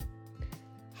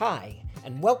Hi,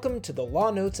 and welcome to the Law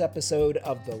Notes episode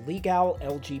of the Legal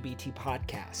LGBT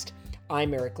podcast.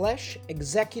 I'm Eric Lesh,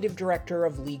 Executive Director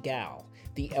of Legal,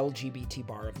 the LGBT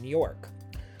Bar of New York.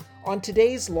 On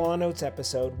today's Law Notes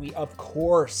episode, we of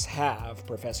course have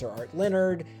Professor Art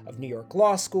Leonard of New York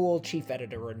Law School, Chief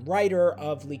Editor and Writer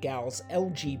of Legal's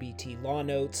LGBT Law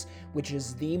Notes, which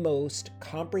is the most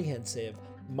comprehensive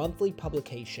monthly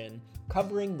publication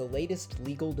covering the latest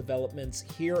legal developments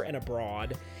here and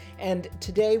abroad. And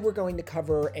today we're going to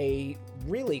cover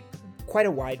quite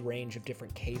a wide range of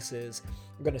different cases.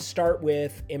 We're going to start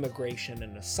with immigration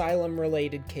and asylum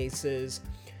related cases,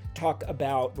 talk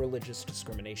about religious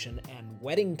discrimination and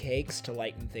wedding cakes to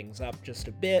lighten things up just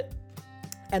a bit,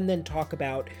 and then talk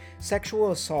about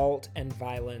sexual assault and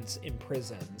violence in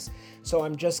prisons. So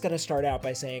I'm just going to start out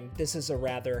by saying this is a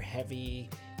rather heavy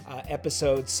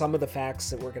episode. Some of the facts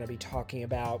that we're going to be talking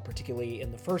about, particularly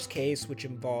in the first case, which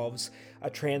involves a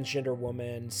transgender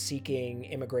woman seeking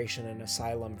immigration and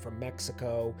asylum from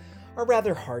Mexico, are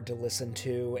rather hard to listen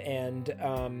to. And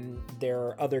there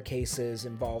are other cases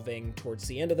involving, towards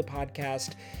the end of the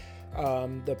podcast,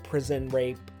 the Prison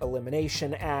Rape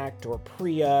Elimination Act, or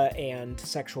PREA, and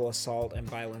sexual assault and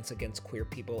violence against queer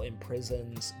people in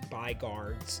prisons by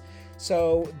guards.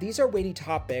 So these are weighty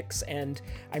topics, and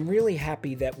I'm really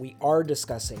happy that we are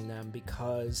discussing them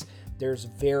because there's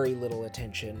very little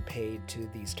attention paid to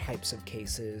these types of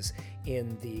cases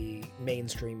in the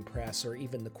mainstream press or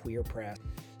even the queer press.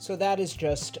 So that is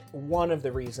just one of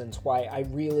the reasons why I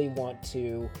really want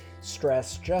to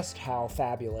stress just how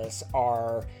fabulous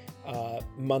our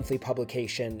monthly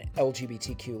publication,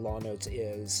 LGBTQ Law Notes,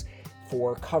 is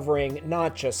for covering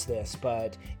not just this,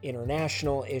 but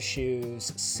international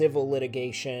issues, civil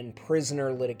litigation,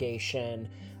 prisoner litigation,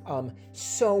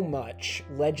 so much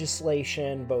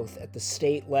legislation, both at the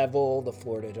state level, the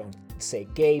Florida Don't Say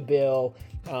Gay bill,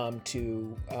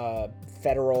 to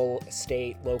federal,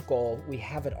 state, local. We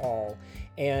have it all.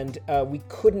 And we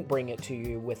couldn't bring it to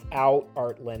you without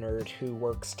Art Leonard, who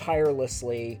works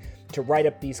tirelessly to write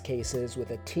up these cases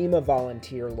with a team of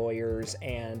volunteer lawyers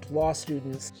and law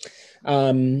students.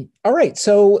 All right,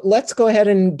 so let's go ahead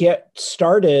and get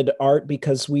started, Art,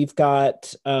 because we've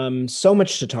got so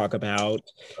much to talk about.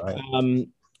 Right.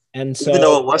 And so, even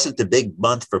though it wasn't the big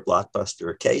month for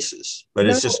blockbuster cases, but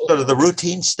it's just sort of the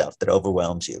routine stuff that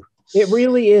overwhelms you. It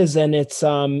really is, and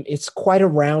it's quite a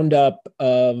roundup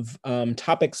of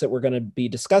topics that we're going to be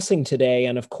discussing today,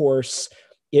 and of course,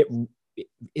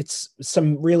 it's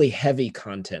some really heavy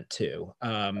content too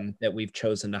that we've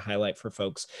chosen to highlight for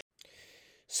folks.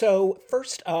 So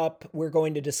first up, we're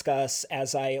going to discuss,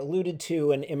 as I alluded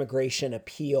to, an immigration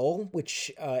appeal, which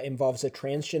involves a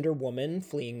transgender woman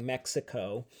fleeing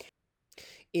Mexico.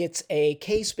 It's a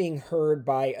case being heard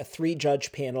by a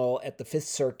 3-judge panel at the Fifth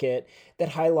Circuit that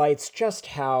highlights just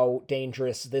how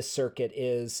dangerous this circuit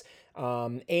is,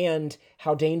 and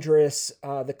how dangerous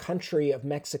the country of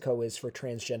Mexico is for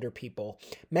transgender people.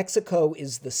 Mexico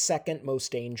is the second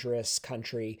most dangerous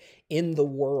country in the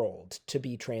world to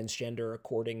be transgender,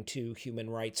 according to human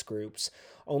rights groups.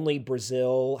 Only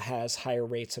Brazil has higher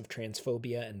rates of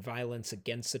transphobia and violence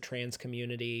against the trans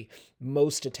community.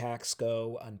 Most attacks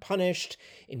go unpunished,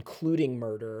 including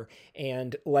murder.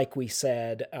 And like we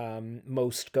said,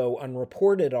 most go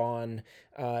unreported on,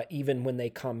 even when they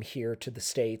come here to the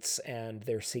States and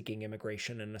they're seeking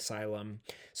immigration and asylum.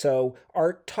 So,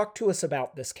 Art, talk to us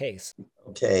about this case.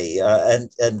 Okay,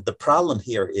 and the problem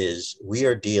here is we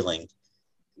are dealing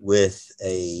with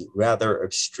a rather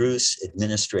abstruse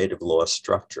administrative law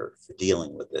structure for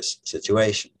dealing with this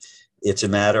situation. It's a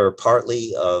matter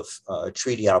partly of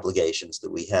treaty obligations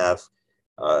that we have,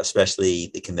 especially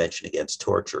the Convention Against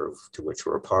Torture, to which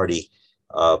we're a party,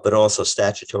 but also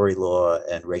statutory law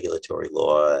and regulatory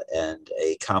law and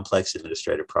a complex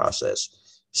administrative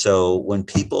process. So when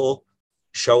people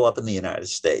show up in the United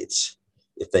States,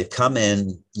 if they've come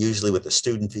in usually with a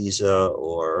student visa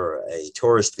or a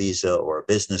tourist visa or a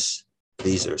business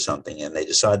visa or something, and they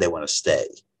decide they want to stay,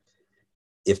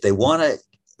 if they want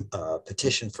to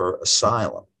petition for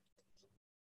asylum,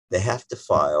 they have to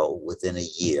file within a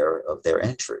year of their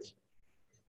entry.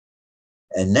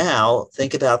 And now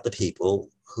think about the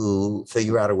people who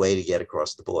figure out a way to get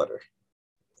across the border.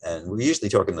 And we're usually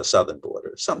talking the southern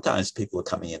border. Sometimes people are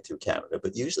coming in through Canada,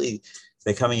 but usually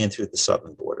they're coming in through the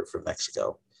southern border from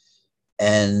Mexico.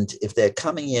 And if they're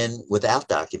coming in without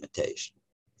documentation,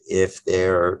 if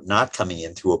they're not coming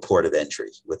in through a port of entry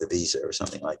with a visa or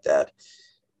something like that,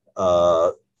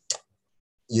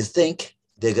 you think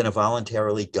they're going to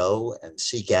voluntarily go and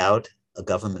seek out a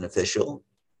government official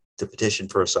to petition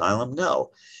for asylum?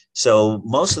 No. So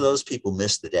most of those people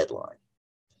missed the deadline.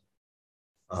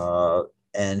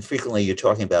 And frequently you're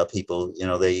talking about people,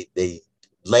 they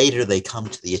later they come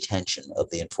to the attention of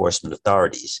the enforcement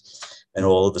authorities, and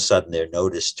all of a sudden they're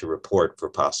noticed to report for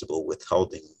possible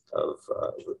withholding of,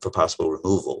 for possible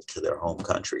removal to their home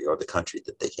country or the country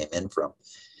that they came in from.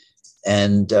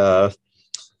 And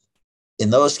in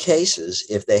those cases,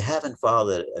 if they haven't filed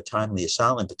a timely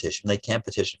asylum petition, they can't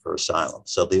petition for asylum.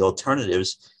 So the alternatives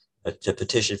are to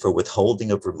petition for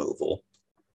withholding of removal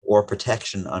or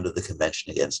protection under the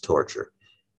Convention Against Torture.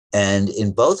 And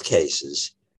in both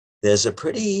cases, there's a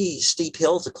pretty steep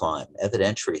hill to climb,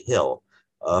 evidentiary hill.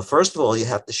 First of all, you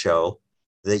have to show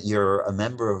that you're a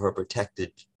member of a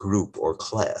protected group or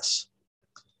class.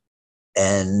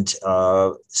 And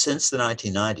since the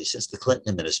 1990s, since the Clinton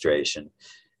administration,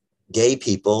 gay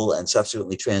people and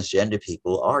subsequently transgender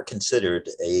people are considered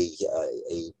a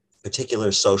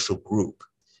particular social group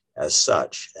as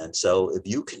such. And so if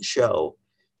you can show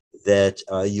that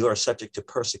you are subject to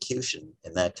persecution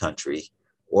in that country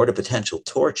or to potential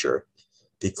torture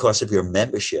because of your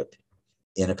membership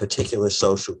in a particular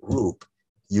social group,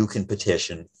 you can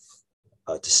petition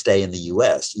to stay in the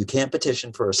US. You can't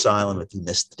petition for asylum if you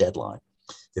missed the deadline.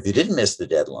 If you didn't miss the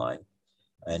deadline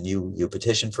and you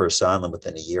petition for asylum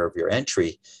within a year of your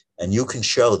entry, and you can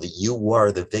show that you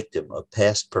were the victim of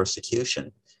past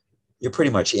persecution, you're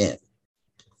pretty much in.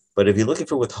 But if you're looking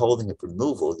for withholding of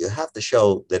removal, you have to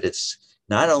show that it's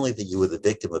not only that you were the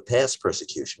victim of past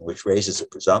persecution, which raises a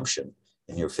presumption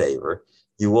in your favor,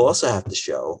 you also have to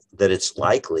show that it's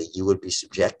likely you would be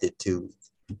subjected to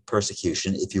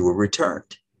persecution if you were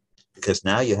returned, because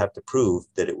now you have to prove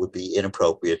that it would be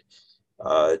inappropriate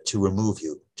to remove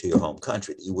you to your home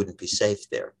country, that you wouldn't be safe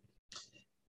there.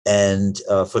 And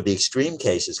for the extreme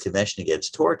cases, Convention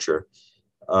Against Torture,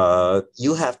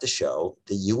 you have to show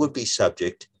that you would be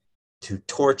subject to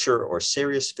torture or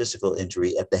serious physical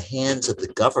injury at the hands of the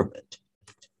government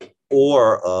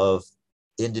or of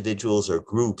individuals or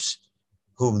groups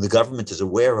whom the government is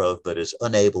aware of but is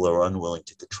unable or unwilling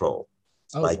to control,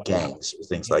 like gangs or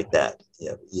things like that.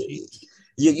 Yeah.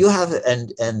 You have,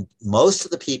 and most of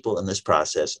the people in this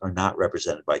process are not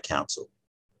represented by counsel.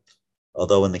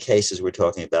 Although in the cases we're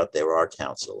talking about, there are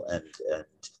counsel, and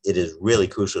it is really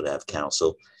crucial to have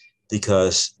counsel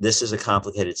because this is a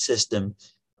complicated system.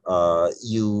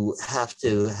 You have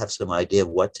to have some idea of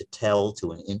what to tell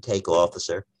to an intake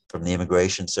officer from the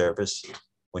Immigration Service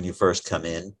when you first come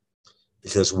in,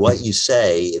 because what you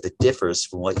say, if it differs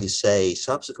from what you say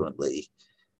subsequently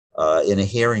in a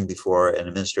hearing before an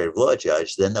administrative law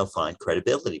judge, then they'll find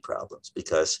credibility problems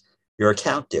because your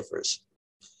account differs.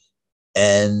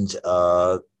 And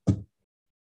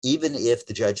even if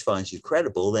the judge finds you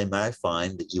credible, they might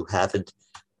find that you haven't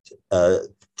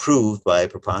proved by a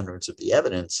preponderance of the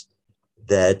evidence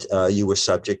that you were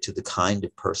subject to the kind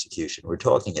of persecution we're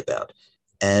talking about.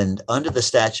 And under the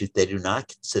statute, they do not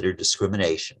consider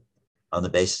discrimination on the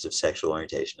basis of sexual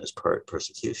orientation as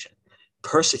persecution.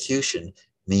 Persecution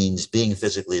means being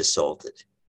physically assaulted,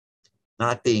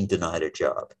 not being denied a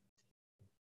job.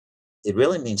 It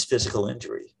really means physical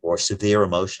injury or severe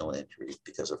emotional injury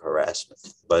because of harassment,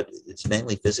 but it's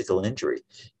mainly physical injury.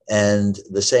 And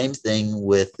the same thing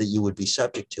with that you would be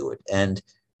subject to it. And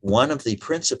one of the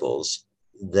principles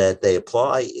that they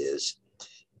apply is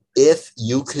if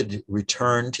you could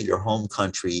return to your home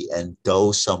country and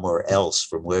go somewhere else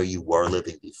from where you were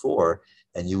living before,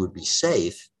 and you would be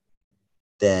safe,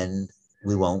 then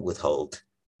we won't withhold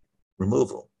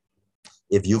removal.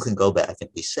 If you can go back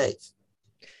and be safe.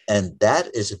 And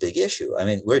that is a big issue. I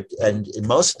mean, and in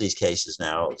most of these cases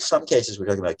now, some cases we're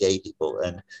talking about gay people,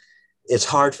 and it's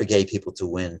hard for gay people to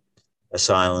win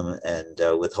asylum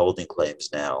and withholding claims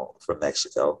now from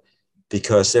Mexico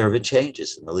because there have been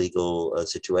changes in the legal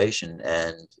situation.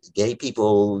 And gay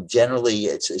people generally,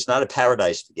 it's not a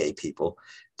paradise for gay people,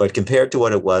 but compared to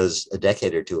what it was a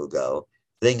decade or two ago,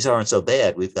 things aren't so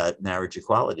bad. We've got marriage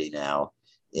equality now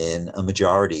in a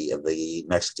majority of the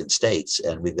Mexican states,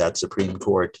 and we've got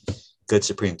good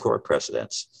Supreme Court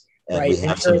precedents. And right. We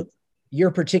have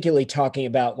you're particularly talking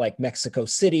about like Mexico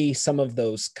City, some of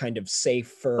those kind of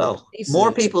safer places.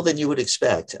 More people than you would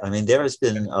expect. I mean, there has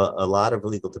been a lot of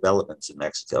legal developments in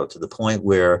Mexico to the point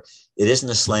where it isn't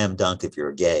a slam dunk if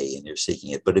you're gay and you're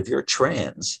seeking it. But if you're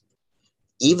trans,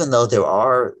 even though there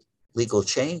are legal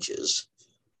changes,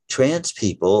 trans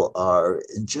people are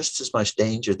in just as much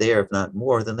danger there, if not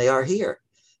more, than they are here.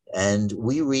 And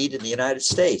we read in the United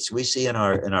States, we see in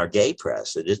our gay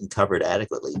press, it isn't covered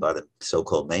adequately by the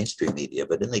so-called mainstream media,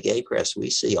 but in the gay press, we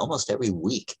see almost every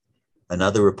week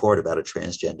another report about a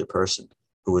transgender person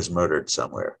who was murdered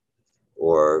somewhere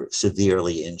or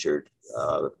severely injured,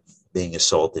 being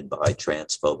assaulted by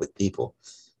transphobic people.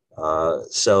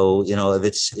 So, if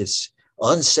it's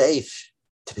unsafe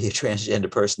to be a transgender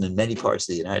person in many parts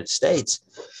of the United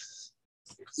States,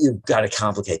 you've got to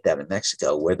complicate that in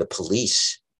Mexico, where the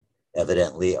police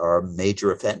evidently are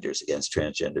major offenders against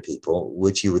transgender people,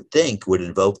 which you would think would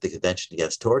invoke the Convention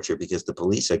Against Torture because the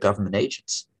police are government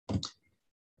agents.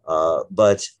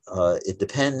 But it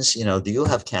depends, do you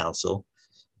have counsel?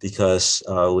 Because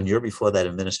when you're before that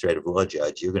administrative law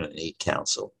judge, you're going to need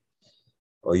counsel,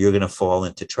 or you're going to fall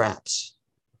into traps.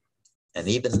 And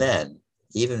even then,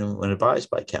 even when advised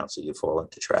by counsel, you fall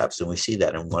into traps. And we see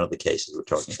that in one of the cases we're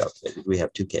talking about today. We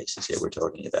have two cases here we're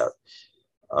talking about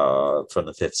from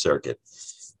the Fifth Circuit.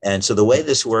 And so the way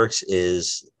this works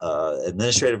is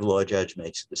administrative law judge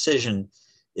makes a decision.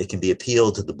 It can be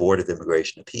appealed to the Board of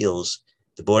Immigration Appeals.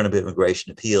 The Board of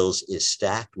Immigration Appeals is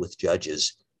stacked with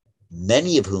judges,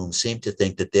 many of whom seem to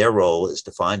think that their role is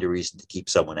to find a reason to keep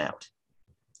someone out.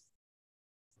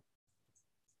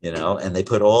 And they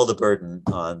put all the burden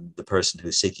on the person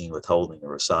who's seeking withholding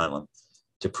or asylum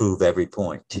to prove every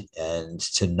point and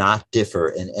to not differ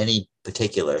in any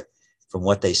particular from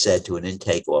what they said to an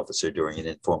intake officer during an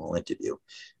informal interview,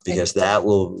 because that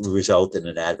will result in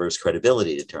an adverse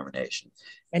credibility determination.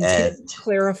 And to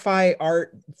clarify,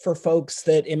 Art, for folks,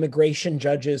 that immigration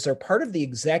judges are part of the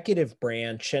executive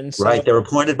branch. And so, right, they're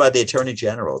appointed by the Attorney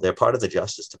General. They're part of the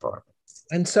Justice Department.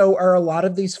 And so are a lot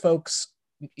of these folks,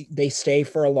 they stay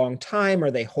for a long time,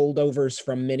 or they holdovers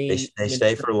from many? They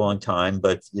stay for a long time,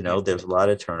 but, there's a lot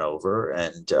of turnover,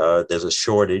 and there's a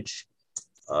shortage.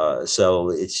 So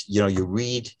it's, you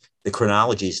read the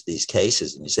chronologies of these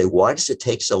cases and you say, why does it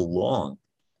take so long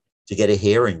to get a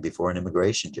hearing before an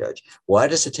immigration judge? Why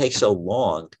does it take so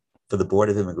long for the Board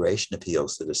of Immigration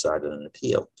Appeals to decide on an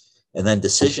appeal? And then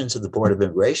decisions of the Board of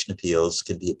Immigration Appeals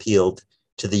can be appealed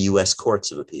to the U.S.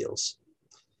 Courts of Appeals.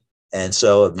 And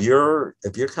so if you're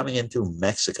coming in through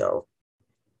Mexico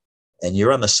and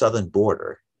you're on the southern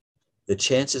border, the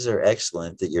chances are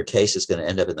excellent that your case is going to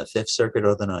end up in the Fifth Circuit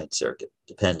or the Ninth Circuit,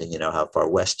 depending, how far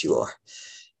west you are.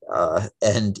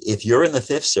 And if you're in the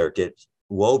Fifth Circuit,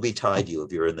 woe betide you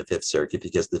if you're in the Fifth Circuit,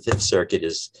 because the Fifth Circuit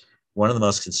is one of the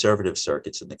most conservative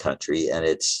circuits in the country, and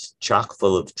it's chock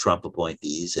full of Trump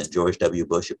appointees and George W.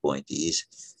 Bush appointees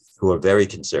who are very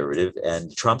conservative,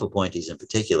 and Trump appointees in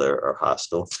particular are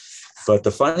hostile. But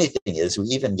the funny thing is, we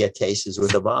even get cases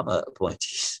with Obama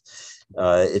appointees.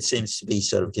 It seems to be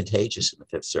sort of contagious in the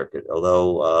Fifth Circuit,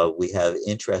 although we have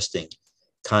interesting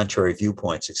contrary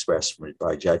viewpoints expressed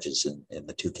by judges in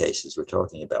the two cases we're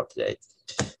talking about today.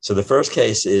 So the first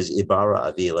case is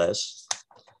Ibarra Aviles,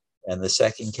 and the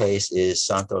second case is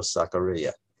Santos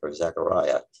Zachariah.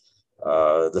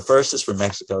 The first is from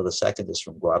Mexico, the second is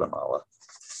from Guatemala.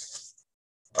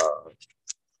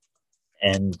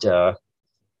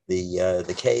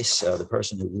 The case, the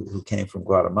person who came from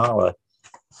Guatemala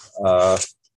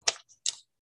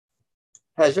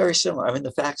has very similar,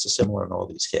 the facts are similar in all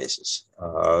these cases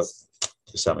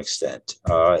to some extent.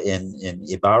 In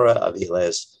Ibarra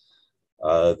Aviles,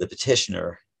 the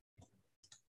petitioner,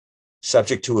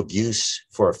 subject to abuse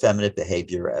for effeminate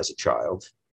behavior as a child,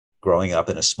 growing up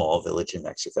in a small village in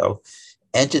Mexico,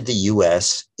 entered the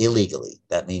US illegally.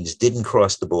 That means didn't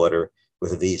cross the border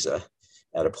with a visa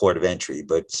at a port of entry,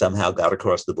 but somehow got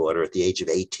across the border at the age of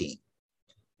 18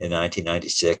 in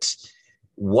 1996,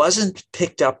 wasn't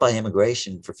picked up by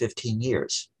immigration for 15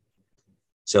 years.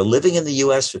 So living in the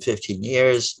US for 15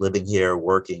 years, living here,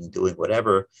 working, doing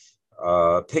whatever,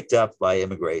 picked up by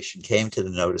immigration, came to the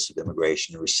notice of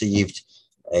immigration, received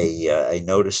a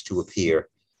notice to appear,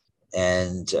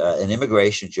 and an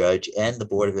immigration judge and the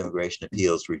Board of Immigration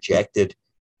Appeals rejected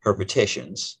her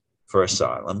petitions for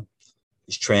asylum.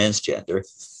 She's transgender,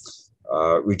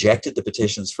 rejected the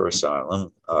petitions for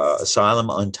asylum, asylum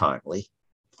untimely.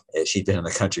 She'd been in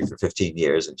the country for 15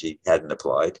 years and she hadn't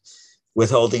applied,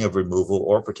 withholding of removal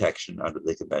or protection under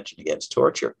the Convention Against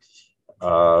Torture.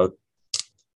 The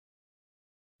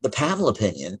panel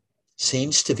opinion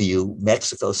seems to view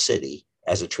Mexico City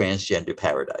as a transgender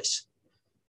paradise.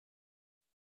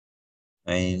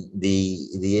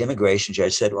 The immigration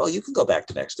judge said, well, you can go back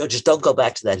to Mexico, just don't go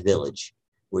back to that village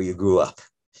where you grew up.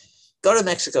 Go to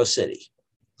Mexico City.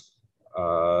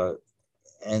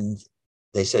 And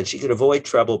they said she could avoid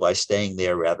trouble by staying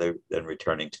there rather than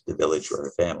returning to the village where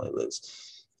her family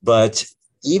lives. But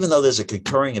even though there's a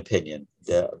concurring opinion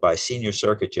by Senior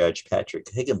Circuit Judge Patrick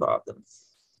Higginbotham,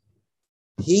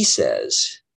 he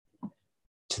says,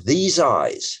 to these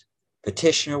eyes,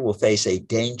 petitioner will face a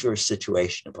dangerous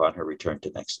situation upon her return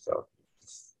to Mexico.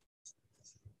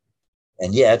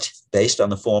 And yet, based on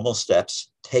the formal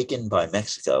steps taken by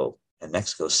Mexico and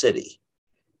Mexico City,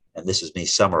 and this is me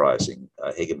summarizing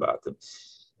Higginbotham,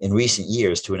 in recent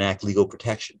years to enact legal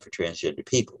protection for transgender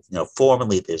people.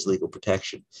 Formally, there's legal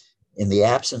protection. In the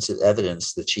absence of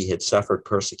evidence that she had suffered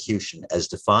persecution as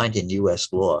defined in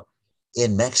U.S. law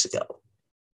in Mexico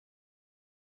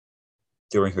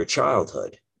during her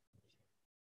childhood,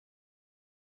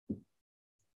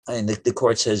 and the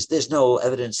court says there's no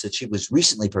evidence that she was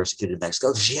recently persecuted in Mexico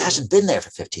because she hasn't been there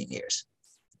for 15 years.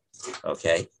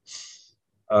 Okay.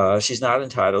 She's not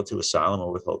entitled to asylum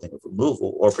or withholding of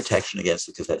removal or protection against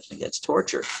the Convention Against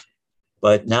Torture.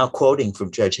 But now quoting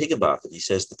from Judge Higginbotham, he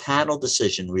says the panel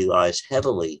decision relies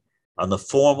heavily on the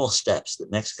formal steps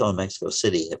that Mexico and Mexico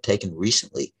City have taken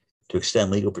recently to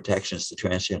extend legal protections to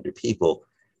transgender people,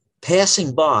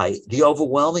 passing by the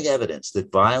overwhelming evidence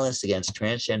that violence against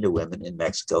transgender women in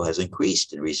Mexico has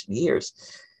increased in recent years.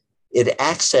 It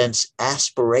accents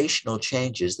aspirational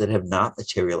changes that have not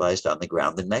materialized on the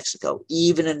ground in Mexico,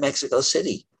 even in Mexico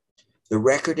City. The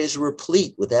record is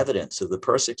replete with evidence of the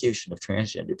persecution of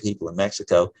transgender people in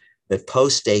Mexico that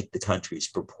postdate the country's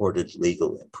purported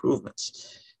legal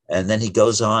improvements. And then he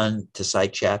goes on to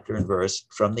cite chapter and verse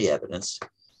from the evidence,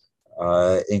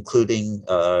 including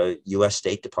U.S.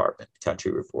 State Department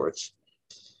country reports.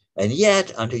 And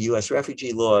yet, under U.S.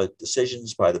 refugee law,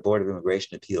 decisions by the Board of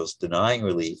Immigration Appeals denying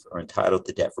relief are entitled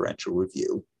to deferential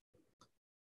review.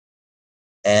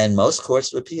 And most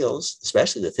courts of appeals,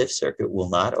 especially the Fifth Circuit, will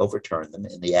not overturn them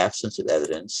in the absence of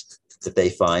evidence that they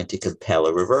find to compel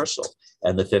a reversal.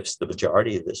 And the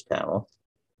majority of this panel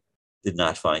did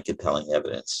not find compelling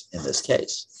evidence in this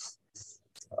case.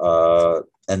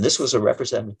 And this was a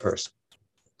represented person.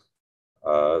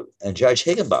 And Judge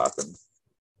Higginbotham,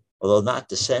 although not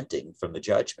dissenting from the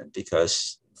judgment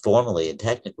because formally and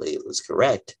technically it was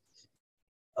correct,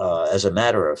 as a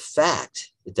matter of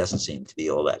fact, it doesn't seem to be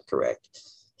all that correct.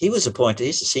 He's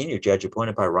a senior judge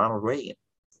appointed by Ronald Reagan,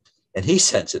 and he's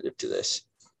sensitive to this.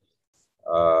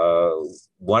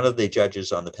 One of the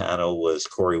judges on the panel was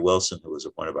Corey Wilson, who was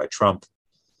appointed by Trump,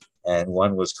 and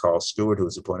one was Carl Stewart, who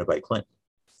was appointed by Clinton.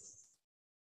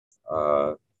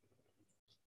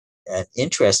 And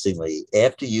interestingly,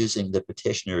 after using the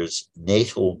petitioner's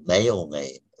natal male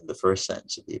name in the first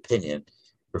sentence of the opinion,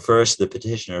 refers to the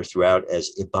petitioner throughout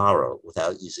as Ibarra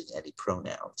without using any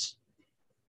pronouns.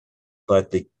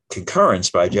 But the concurrence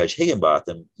by Judge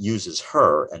Higginbotham uses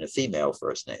her and a female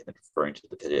first name in referring to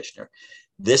the petitioner.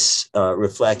 This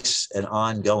reflects an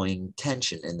ongoing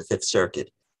tension in the Fifth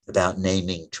Circuit about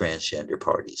naming transgender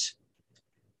parties.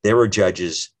 There are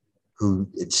judges who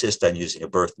insist on using a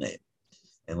birth name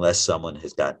unless someone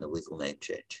has gotten a legal name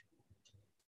change,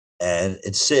 and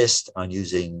insist on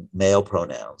using male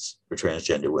pronouns for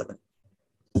transgender women.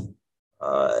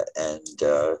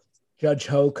 Judge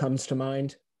Ho comes to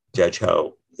mind. Judge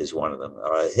Ho is one of them.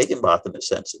 Higginbotham is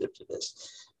sensitive to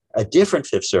this. A different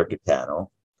Fifth Circuit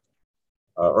panel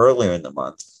earlier in the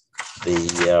month,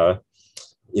 the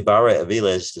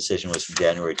Ibarra-Aviles decision was from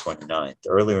January 29th.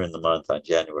 Earlier in the month, on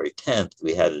January 10th,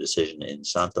 we had a decision in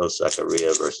Santos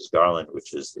Zacaria versus Garland,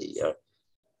 which is the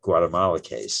Guatemala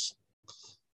case.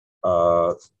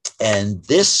 And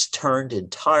this turned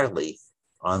entirely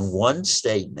on one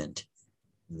statement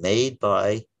made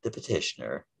by the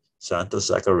petitioner, Santos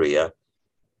Zacaria,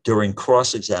 during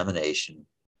cross-examination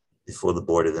before the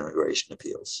Board of Immigration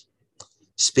Appeals,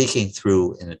 speaking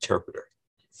through an interpreter.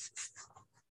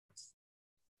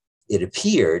 It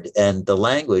appeared, and the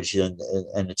language, and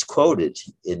it's quoted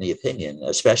in the opinion,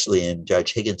 especially in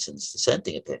Judge Higginson's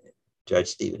dissenting opinion. Judge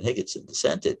Stephen Higginson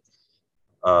dissented.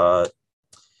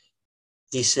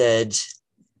 He said,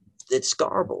 it's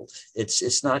garbled.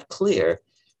 It's not clear.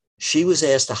 She was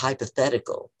asked a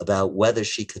hypothetical about whether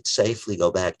she could safely go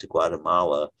back to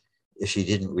Guatemala if she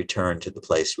didn't return to the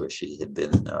place where she had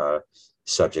been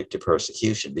subject to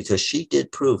persecution, because she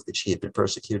did prove that she had been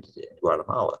persecuted in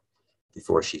Guatemala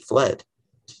before she fled.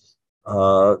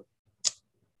 And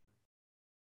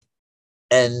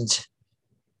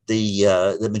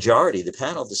the majority, the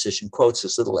panel decision, quotes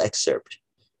this little excerpt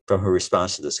from her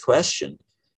response to this question.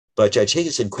 But Judge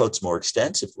Higginson quotes more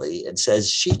extensively and says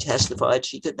she testified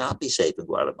she could not be safe in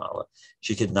Guatemala.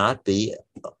 She could not be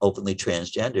openly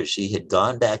transgender. She had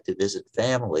gone back to visit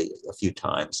family a few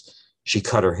times. She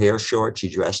cut her hair short. She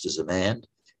dressed as a man.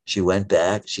 She went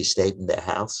back. She stayed in their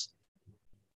house.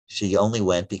 She only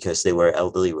went because they were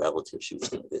elderly relatives she was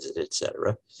going to visit,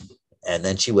 etc. And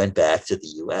then she went back to the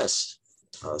U.S.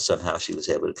 Somehow she was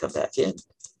able to come back in.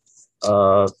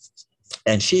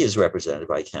 And she is represented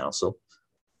by counsel.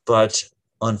 But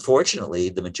unfortunately,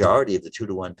 the majority of the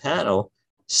 2-to-1 panel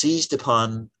seized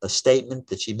upon a statement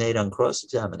that she made on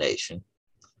cross-examination,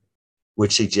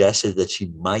 which suggested that she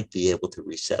might be able to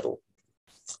resettle.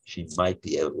 She might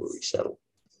be able to resettle.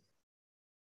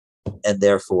 and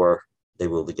therefore they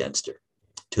ruled against her,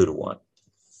 2-1.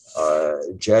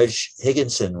 Judge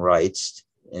Higginson writes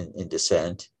in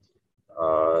dissent,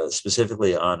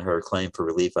 specifically on her claim for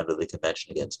relief under the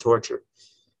Convention Against Torture.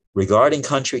 Regarding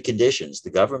country conditions, the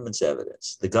government's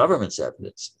evidence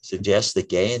suggests that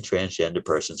gay and transgender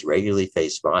persons regularly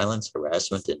face violence,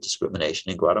 harassment, and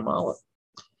discrimination in Guatemala.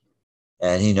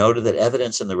 And he noted that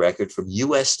evidence in the record from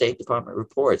U.S. State Department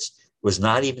reports was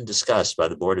not even discussed by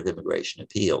the Board of Immigration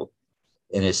Appeal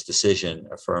in its decision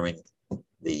affirming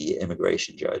the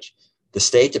immigration judge. The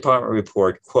State Department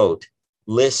report, quote,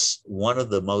 lists one of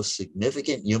the most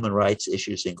significant human rights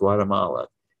issues in Guatemala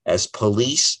as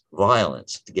police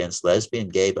violence against lesbian,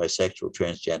 gay, bisexual,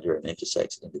 transgender, and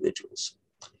intersex individuals.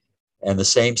 And the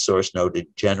same source noted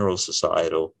general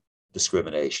societal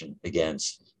discrimination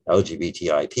against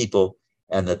LGBTI people,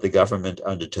 and that the government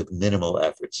undertook minimal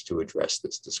efforts to address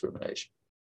this discrimination.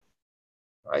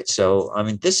 Right. So, I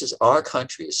mean, this is our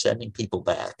country is sending people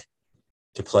back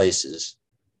to places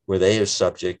where they are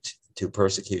subject to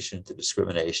persecution, to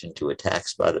discrimination, to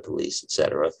attacks by the police,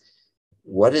 etc.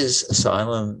 What is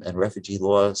asylum and refugee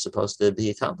law supposed to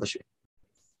be accomplishing?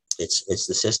 It's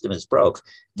the system is broke.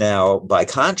 Now, by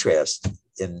contrast,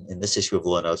 in this issue of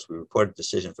Law Notes, we report a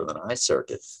decision from the Ninth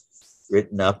Circuit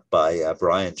written up by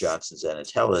Brian Johnson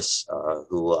Zanatellis,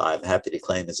 who I'm happy to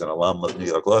claim is an alum of New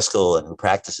York Law School and who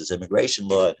practices immigration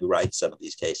law and who writes some of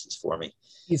these cases for me.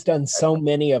 He's done so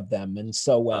many of them and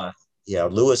so well.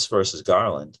 Lewis versus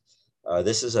Garland.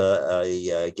 This is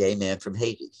a gay man from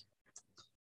Haiti.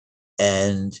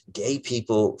 And gay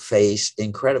people face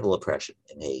incredible oppression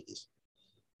in Haiti.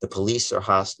 The police are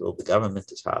hostile. The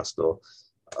government is hostile.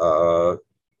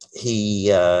 He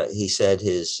said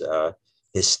his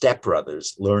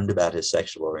stepbrothers learned about his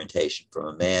sexual orientation from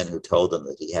a man who told them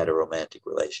that he had a romantic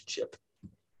relationship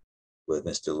with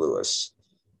Mr. Lewis.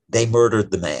 They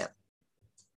murdered the man,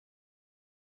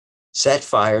 set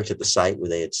fire to the site where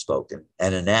they had spoken,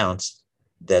 and announced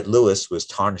that Lewis was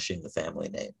tarnishing the family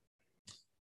name.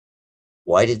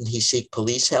 Why didn't he seek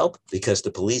police help? Because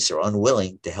the police are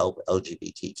unwilling to help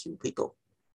LGBTQ people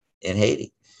in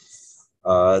Haiti.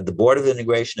 The Board of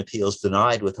Immigration Appeals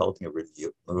denied withholding of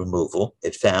removal.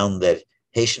 It found that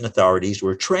Haitian authorities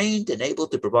were trained and able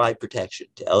to provide protection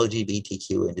to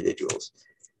LGBTQ individuals,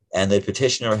 and the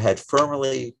petitioner had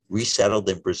firmly resettled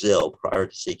in Brazil prior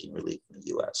to seeking relief in the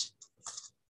U.S.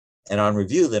 And on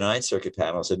review, the Ninth Circuit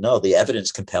panel said, no, the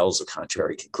evidence compels a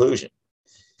contrary conclusion.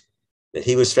 That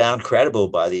he was found credible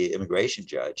by the immigration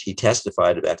judge. He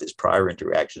testified about his prior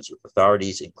interactions with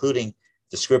authorities, including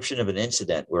description of an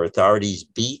incident where authorities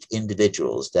beat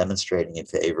individuals demonstrating in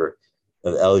favor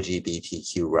of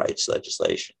LGBTQ rights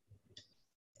legislation.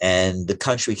 And the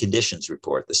country conditions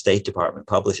report, the State Department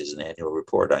publishes an annual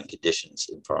report on conditions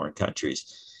in foreign countries,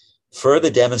 further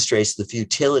demonstrates the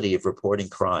futility of reporting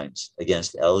crimes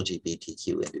against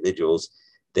LGBTQ individuals.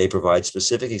 They provide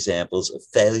specific examples of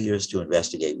failures to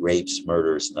investigate rapes,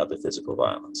 murders, and other physical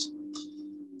violence.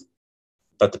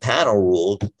 But the panel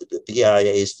ruled that the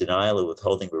BIA's denial of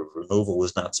withholding removal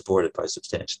was not supported by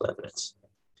substantial evidence.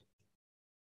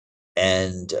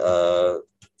 And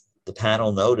the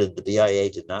panel noted the BIA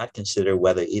did not consider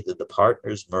whether either the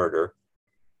partner's murder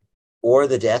or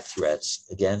the death threats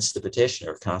against the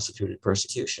petitioner constituted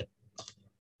persecution,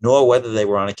 nor whether they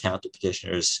were on account of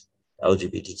petitioner's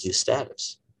LGBTQ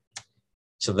status.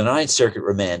 So the Ninth Circuit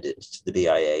remanded to the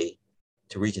BIA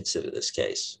to reconsider this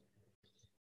case.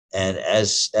 And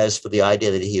as for the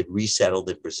idea that he had resettled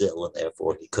in Brazil and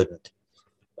therefore he couldn't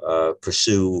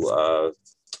pursue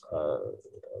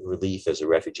relief as a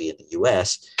refugee in the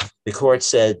US, the court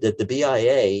said that the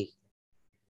BIA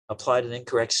applied an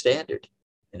incorrect standard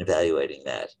in evaluating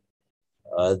that.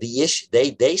 The issue,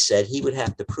 they said he would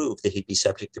have to prove that he'd be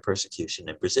subject to persecution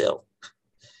in Brazil.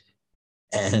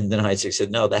 And the Ninth Circuit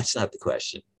said, no, that's not the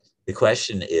question. The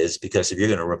question is, because if you're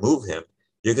going to remove him,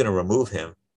 you're going to remove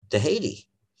him to Haiti.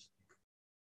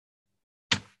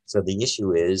 So the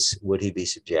issue is, would he be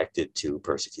subjected to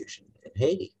persecution in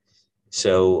Haiti?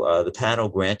 So the panel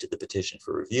granted the petition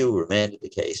for review, remanded the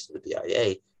case to the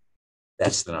BIA.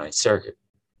 That's the Ninth Circuit.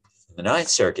 In the Ninth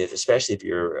Circuit, especially if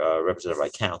you're represented by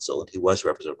counsel, and he was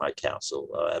represented by counsel,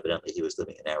 evidently he was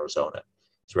living in Arizona.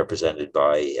 He's represented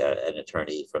by an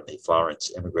attorney from the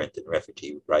Florence Immigrant and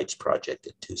Refugee Rights Project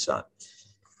in Tucson.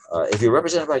 If you're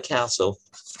represented by counsel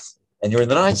and you're in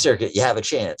the Ninth Circuit, you have a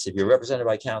chance. If you're represented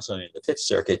by counsel and you're in the Fifth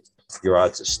Circuit, your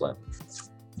odds are slim.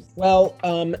 Well,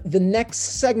 the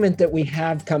next segment that we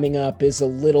have coming up is a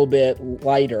little bit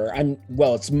lighter.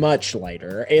 It's much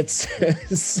lighter. It's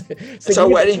It's a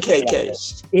wedding significantly cake lighter.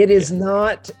 case. It Yeah. is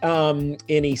not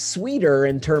any sweeter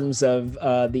in terms of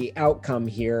the outcome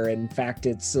here. In fact,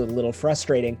 it's a little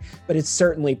frustrating, but it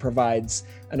certainly provides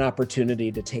an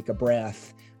opportunity to take a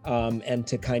breath. And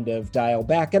to kind of dial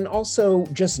back, and also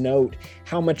just note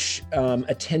how much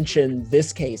attention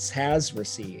this case has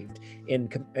received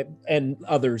and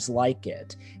others like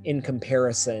it in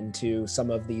comparison to some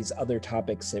of these other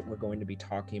topics that we're going to be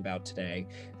talking about today.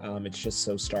 It's just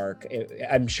so stark.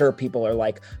 I'm sure people are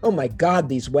like, "Oh my God,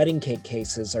 these wedding cake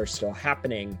cases are still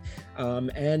happening,"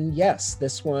 and yes,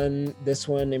 this one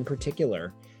in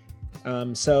particular.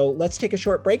 So let's take a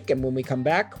short break, and when we come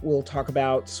back, we'll talk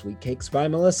about Sweet Cakes by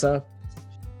Melissa.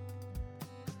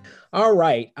 All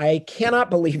right, I cannot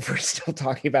believe we're still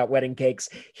talking about wedding cakes.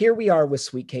 Here we are with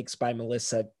Sweet Cakes by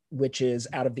Melissa, which is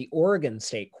out of the Oregon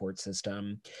State Court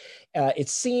system. It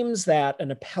seems that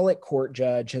an appellate court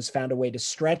judge has found a way to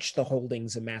stretch the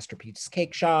holdings of Masterpiece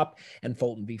Cake Shop and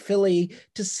Fulton v. Philly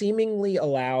to seemingly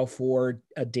allow for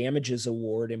a damages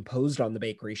award imposed on the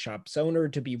bakery shop's owner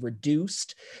to be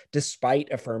reduced,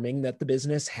 despite affirming that the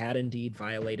business had indeed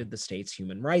violated the state's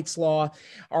human rights law.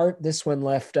 Art, this one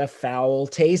left a foul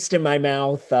taste in my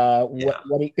mouth.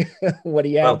 What do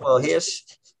you have? Well,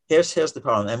 here's the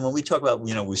problem. And when we talk about,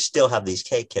 we still have these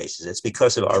cake cases, it's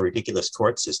because of our ridiculous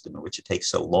court system in which it takes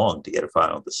so long to get a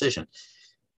final decision.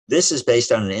 This is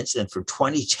based on an incident from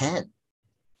 2010.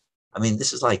 I mean,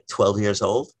 this is like 12 years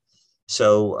old.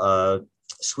 So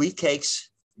Sweet Cakes,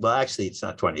 well, actually, it's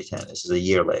not 2010. This is a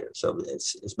year later. So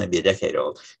it's maybe a decade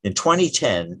old. In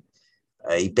 2010,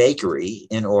 a bakery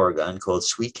in Oregon called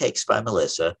Sweet Cakes by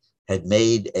Melissa had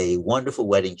made a wonderful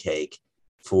wedding cake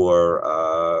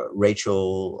for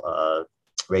Rachel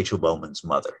Bowman's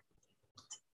mother,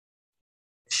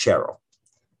 Cheryl.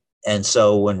 And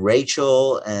so when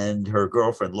Rachel and her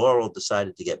girlfriend Laurel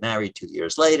decided to get married 2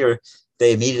 years later,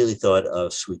 they immediately thought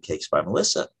of Sweet Cakes by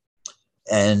Melissa.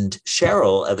 And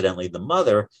Cheryl, evidently the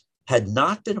mother, had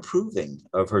not been approving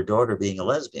of her daughter being a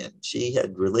lesbian. She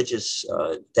had religious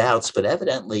doubts, but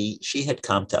evidently she had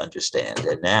come to understand.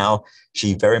 And now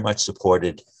she very much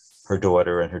supported her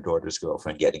daughter and her daughter's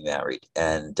girlfriend getting married.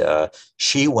 And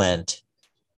she went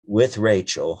with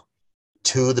Rachel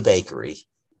to the bakery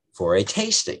for a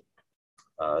tasting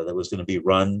that was going to be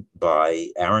run by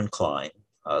Aaron Klein,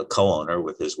 co-owner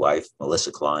with his wife,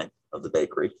 Melissa Klein of the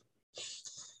bakery.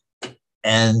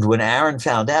 And when Aaron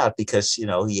found out, because,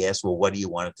 he asked, well, what do you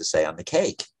want it to say on the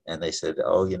cake? And they said,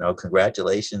 oh,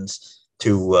 congratulations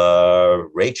to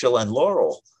Rachel and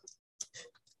Laurel.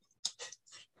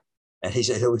 And he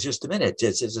said, oh, just a minute,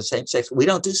 it's a same-sex. We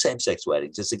don't do same-sex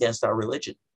weddings. It's against our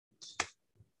religion.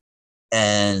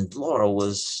 And Laurel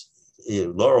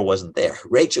wasn't there.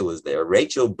 Rachel was there.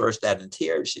 Rachel burst out in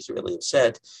tears. She's really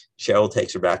upset. Cheryl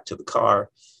takes her back to the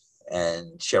car.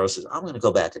 And Cheryl says, I'm going to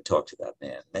go back and talk to that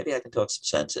man. Maybe I can talk some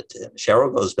sense into him.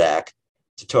 Cheryl goes back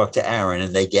to talk to Aaron,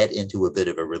 and they get into a bit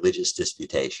of a religious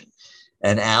disputation.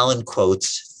 And Alan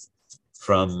quotes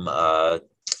from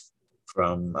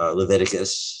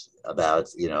Leviticus about,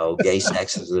 gay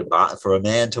sex is for a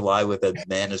man to lie with a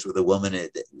man as with a woman,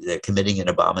 they're committing an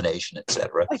abomination,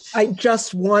 etc. I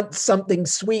just want something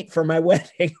sweet for my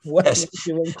wedding. What yes.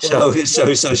 So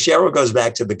Cheryl goes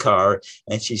back to the car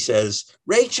and she says,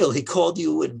 Rachel, he called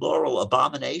you and Laurel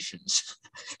abominations.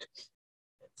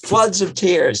 Floods of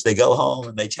tears. They go home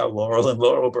and they tell Laurel, and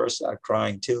Laurel bursts out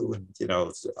crying too, and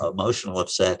emotional,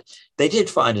 upset. They did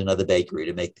find another bakery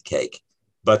to make the cake,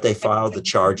 but they filed the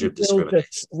charge of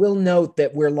discrimination. We'll note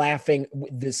that we're laughing.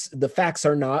 The facts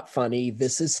are not funny.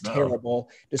 This is terrible.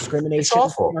 Discrimination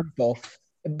is harmful.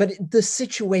 But the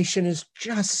situation is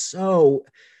just so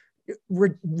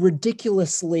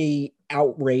ridiculously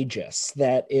outrageous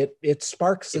that it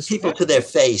sparks this. People to their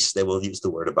face, they will use the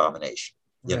word abomination,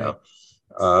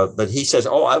 but he says,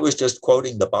 oh, I was just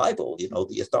quoting the Bible,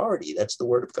 the authority, that's the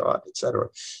word of God, etc.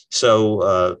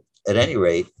 So at any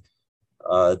rate,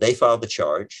 they filed the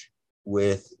charge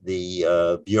with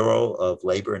the Bureau of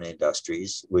Labor and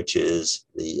Industries, which is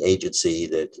the agency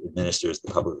that administers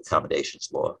the public accommodations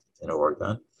law in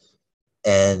Oregon.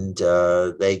 And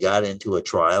they got into a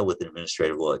trial with an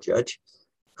administrative law judge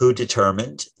who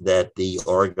determined that the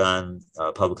Oregon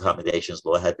public accommodations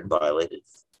law had been violated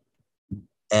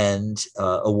and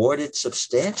awarded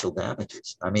substantial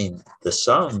damages. I mean, the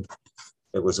sum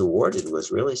that was awarded was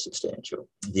really substantial.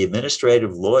 The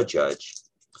administrative law judge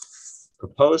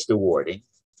proposed awarding,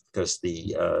 because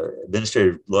the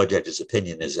administrative law judge's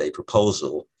opinion is a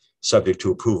proposal subject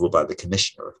to approval by the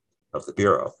commissioner of the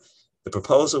Bureau. The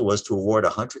proposal was to award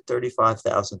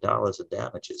 $135,000 in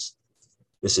damages.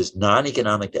 This is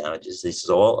non-economic damages. This is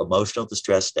all emotional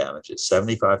distress damages.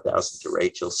 $75,000 to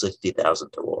Rachel,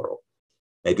 $60,000 to Laurel.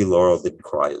 Maybe Laurel didn't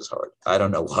cry as hard. I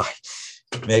don't know why.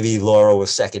 Maybe Laurel was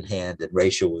secondhand and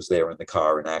Rachel was there in the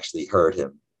car and actually heard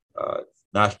him,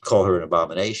 not call her an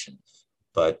abomination,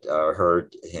 but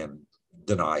heard him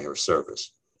deny her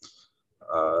service.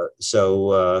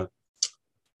 So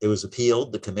it was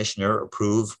appealed. The commissioner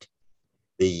approved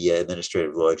the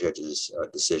administrative law judge's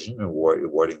decision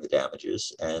awarding the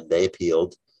damages, and they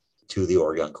appealed to the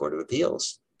Oregon Court of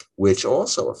Appeals, which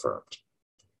also affirmed.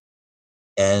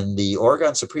 And the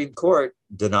Oregon Supreme Court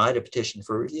denied a petition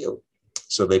for review.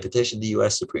 So they petitioned the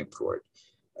US Supreme Court.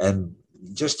 And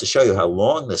just to show you how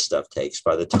long this stuff takes,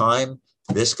 by the time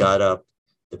this got up,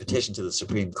 the petition to the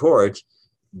Supreme Court,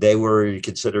 they were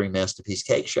considering Masterpiece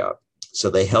Cake Shop. So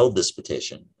they held this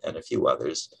petition and a few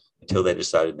others until they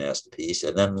decided Masterpiece.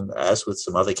 And then, as with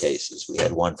some other cases, we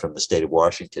had one from the state of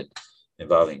Washington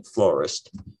involving Florist.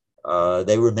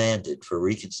 They remanded for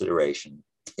reconsideration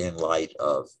in light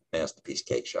of Masterpiece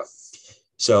Cake Shop.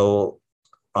 So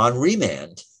on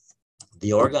remand,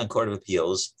 the Oregon Court of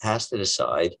Appeals has to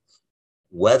decide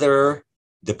whether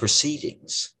the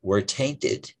proceedings were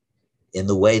tainted in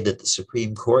the way that the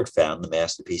Supreme Court found the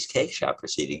Masterpiece Cake Shop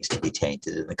proceedings to be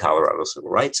tainted in the Colorado Civil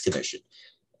Rights Commission.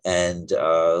 And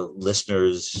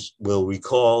listeners will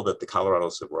recall that the Colorado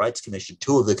Civil Rights Commission,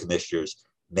 two of the commissioners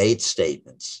made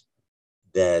statements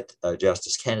that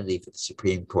Justice Kennedy for the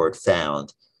Supreme Court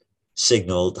found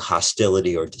signaled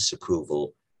hostility or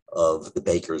disapproval of the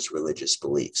Bakers' religious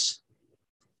beliefs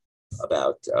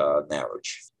about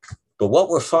marriage. But what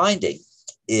we're finding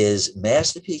is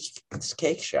Masterpiece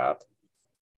Cake Shop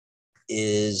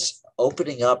is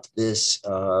opening up this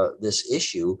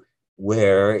issue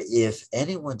where if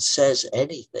anyone says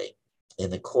anything in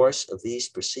the course of these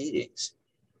proceedings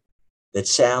that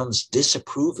sounds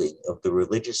disapproving of the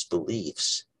religious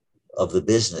beliefs of the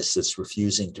business that's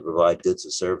refusing to provide goods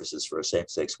and services for a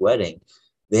same-sex wedding,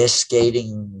 they're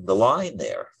skating the line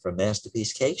there from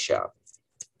Masterpiece Cake Shop,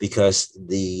 because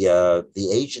the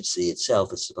agency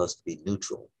itself is supposed to be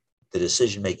neutral. The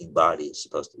decision-making body is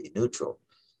supposed to be neutral.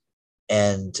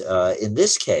 And in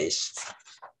this case,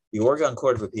 the Oregon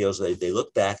Court of Appeals, they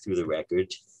looked back through the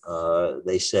record.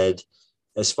 They said,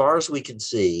 as far as we can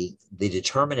see, the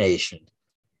determination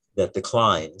that the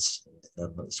Kleins,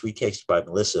 Sweet Cakes by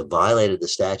Melissa, violated the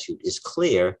statute is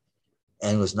clear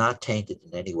and was not tainted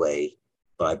in any way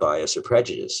by bias or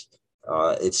prejudice.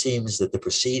 It seems that the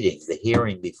proceeding, the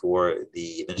hearing before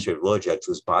the administrative law judge,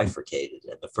 was bifurcated.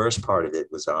 And the first part of it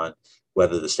was on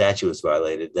whether the statute was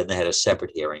violated. Then they had a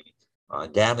separate hearing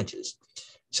on damages.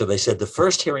 So they said the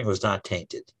first hearing was not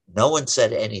tainted. No one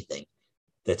said anything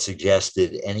that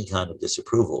suggested any kind of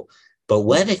disapproval. But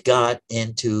when it got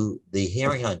into the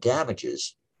hearing on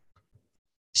damages,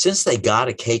 since they got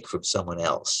a cake from someone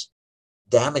else,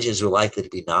 damages were likely to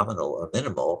be nominal or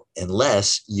minimal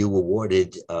unless you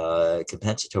awarded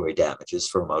compensatory damages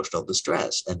for emotional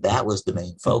distress. And that was the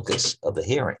main focus of the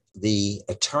hearing. The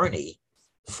attorney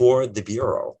for the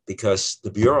Bureau, because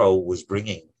the Bureau was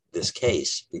bringing this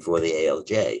case before the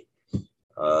ALJ,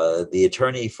 the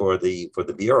attorney for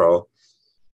the Bureau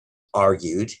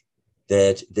argued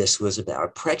that this was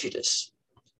about prejudice,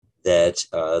 that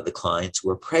the clients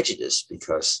were prejudiced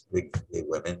because the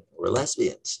women were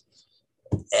lesbians,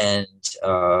 and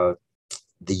the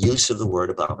use of the word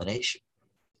abomination.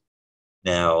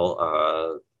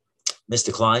 Now,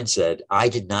 Mr. Klein said, I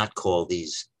did not call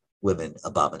these women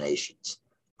abominations.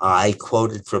 I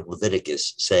quoted from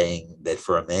Leviticus saying that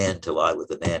for a man to lie with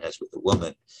a man as with a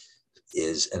woman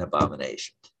is an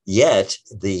abomination. Yet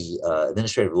the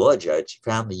administrative law judge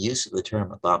found the use of the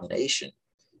term abomination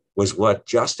was what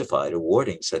justified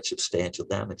awarding such substantial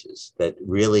damages, that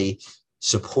really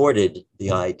supported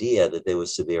the idea that there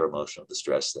was severe emotional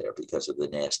distress there because of the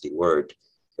nasty word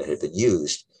that had been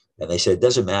used. And they said, it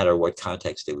doesn't matter what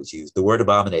context it was used. The word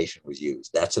abomination was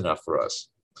used. That's enough for us.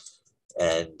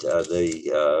 And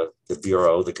the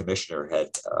Bureau, the commissioner, had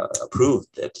approved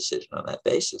that decision on that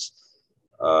basis.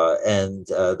 And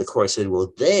the court said,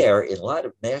 well, there, in light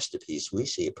of Masterpiece, we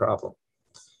see a problem.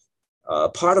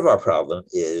 Part of our problem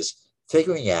is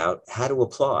figuring out how to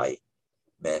apply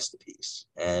Masterpiece.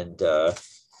 And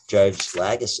Judge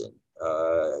Lageson,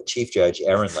 Chief Judge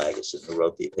Aaron Lageson, who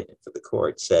wrote the opinion for the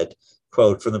court, said,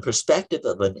 quote, from the perspective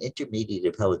of an intermediate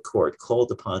appellate court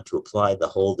called upon to apply the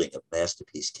holding of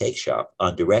Masterpiece Cake Shop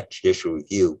on direct judicial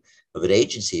review of an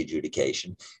agency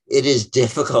adjudication, it is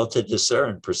difficult to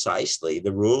discern precisely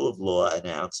the rule of law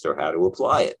announced or how to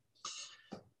apply it.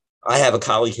 I have a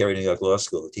colleague here at New York Law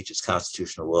School who teaches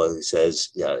constitutional law who says,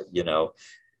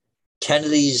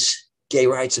 Kennedy's gay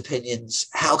rights opinions,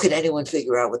 how can anyone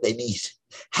figure out what they mean?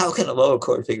 How can a lower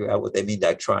court figure out what they mean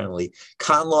doctrinally?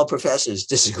 Con law professors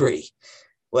disagree.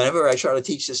 Whenever I try to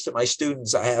teach this to my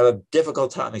students, I have a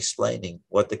difficult time explaining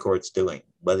what the court's doing,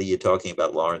 whether you're talking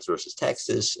about Lawrence versus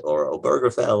Texas or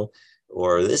Obergefell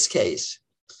or this case.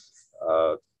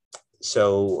 Judge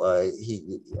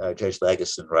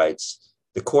Lageson writes,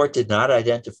 the court did not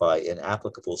identify an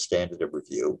applicable standard of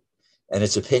review, and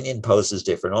its opinion poses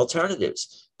different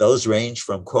alternatives. Those range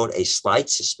from, quote, a slight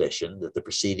suspicion that the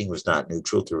proceeding was not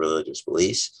neutral to religious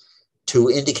beliefs, to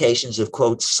indications of,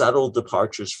 quote, subtle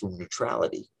departures from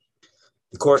neutrality.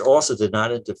 The court also did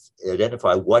not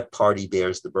identify what party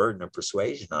bears the burden of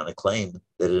persuasion on a claim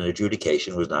that an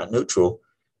adjudication was not neutral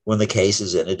when the case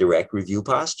is in a direct review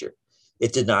posture.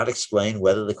 It did not explain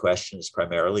whether the question is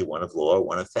primarily one of law or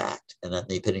one of fact. And then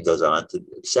the opinion goes on to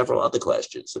several other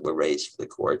questions that were raised for the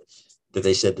court that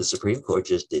they said the Supreme Court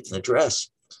just didn't address.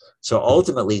 So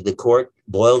ultimately, the court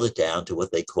boiled it down to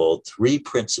what they called three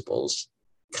principles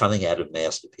coming out of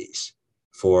Masterpiece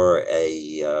for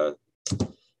a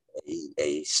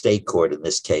state court, in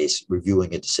this case,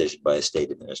 reviewing a decision by a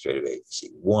state administrative agency.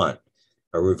 One,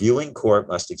 a reviewing court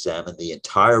must examine the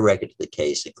entire record of the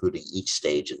case, including each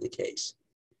stage of the case.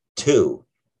 Two,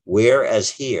 whereas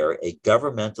here a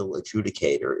governmental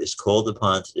adjudicator is called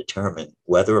upon to determine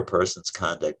whether a person's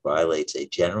conduct violates a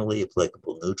generally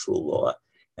applicable neutral law,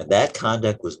 and that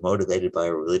conduct was motivated by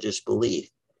a religious belief,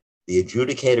 the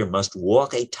adjudicator must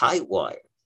walk a tight wire,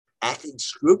 acting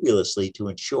scrupulously to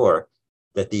ensure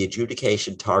that the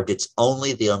adjudication targets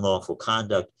only the unlawful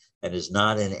conduct and is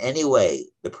not in any way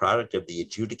the product of the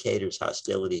adjudicator's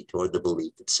hostility toward the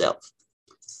belief itself.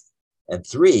 And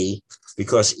three,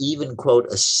 because even, quote,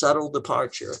 a subtle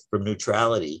departure from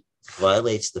neutrality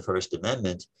violates the First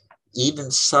Amendment,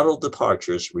 even subtle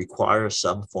departures require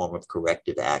some form of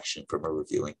corrective action from a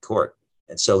reviewing court.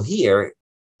 And so here,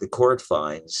 the court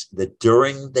finds that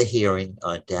during the hearing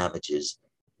on damages,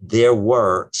 there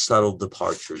were subtle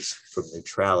departures from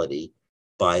neutrality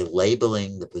by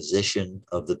labeling the position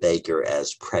of the baker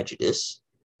as prejudice.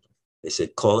 They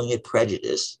said calling it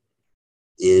prejudice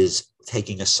is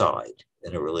taking a side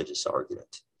in a religious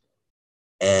argument.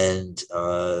 And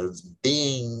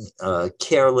being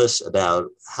careless about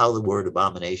how the word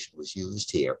abomination was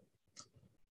used here.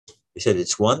 They said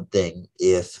it's one thing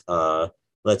if,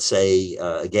 let's say,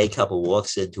 a gay couple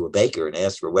walks into a baker and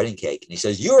asks for a wedding cake, and he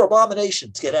says, "You're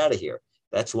abominations, get out of here."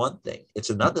 That's one thing.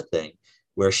 It's another thing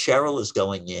where Cheryl is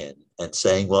going in and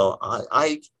saying, well,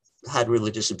 I had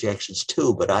religious objections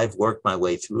too, but I've worked my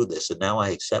way through this, and now I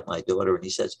accept my daughter. And he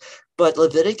says, but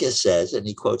Leviticus says, and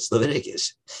he quotes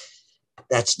Leviticus.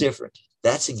 That's different.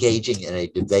 That's engaging in a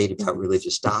debate about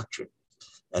religious doctrine.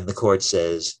 And the court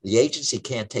says the agency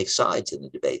can't take sides in a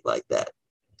debate like that,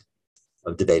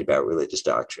 a debate about religious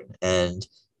doctrine. And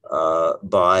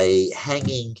by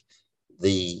hanging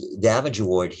the damage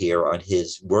award here on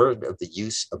his word of the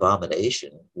use abomination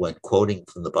when quoting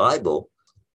from the Bible,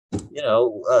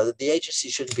 the agency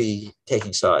shouldn't be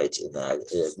taking sides in that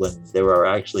when there are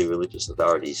actually religious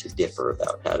authorities who differ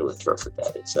about how to interpret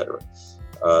that, etc.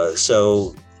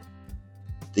 So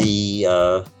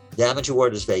the damage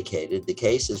award is vacated. The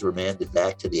case is remanded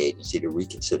back to the agency to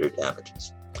reconsider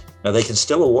damages. Now, they can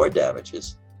still award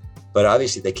damages, but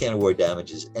obviously they can't award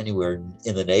damages anywhere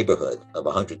in the neighborhood of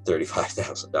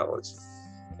 $135,000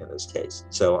 in this case.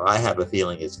 So I have a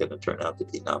feeling it's going to turn out to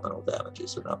be nominal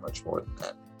damages or not much more than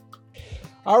that.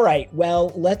 All right,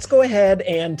 well, let's go ahead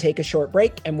and take a short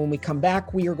break. And when we come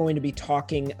back, we are going to be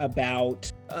talking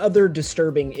about other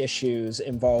disturbing issues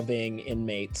involving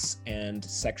inmates and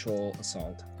sexual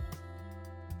assault.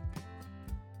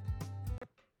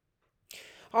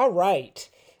 All right.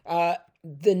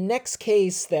 The next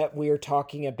case that we're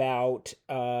talking about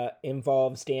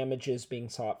involves damages being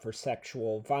sought for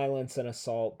sexual violence and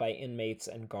assault by inmates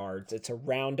and guards. It's a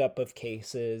roundup of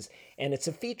cases, and it's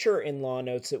a feature in Law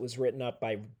Notes. It was written up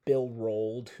by Bill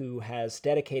Rold, who has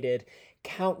dedicated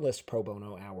countless pro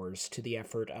bono hours to the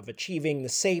effort of achieving the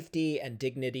safety and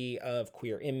dignity of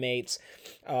queer inmates.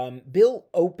 Bill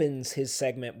opens his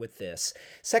segment with this.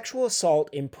 Sexual assault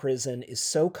in prison is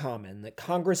so common that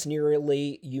Congress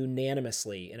nearly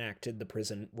unanimously enacted the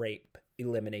Prison Rape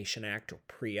Elimination Act, or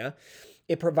PREA.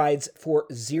 It provides for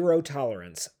zero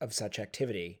tolerance of such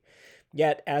activity.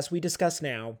 Yet, as we discuss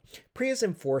now, PREA's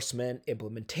enforcement,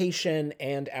 implementation,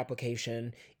 and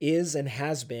application is and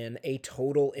has been a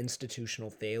total institutional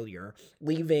failure,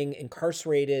 leaving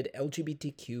incarcerated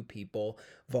LGBTQ people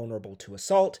vulnerable to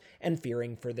assault and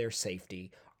fearing for their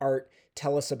safety. Art,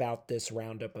 Tell us about this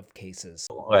roundup of cases.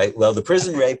 All right. Well, the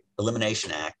Prison Rape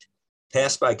Elimination Act,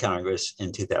 passed by Congress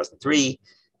in 2003,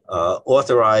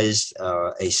 authorized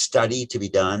a study to be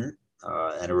done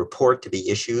and a report to be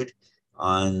issued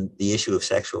on the issue of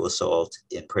sexual assault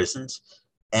in prisons,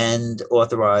 and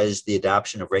authorized the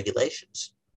adoption of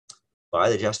regulations by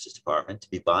the Justice Department to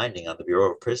be binding on the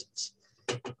Bureau of Prisons.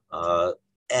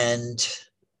 And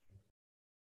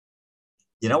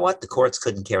you know what? The courts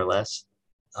couldn't care less.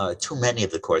 Too many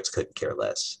of the courts couldn't care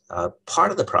less.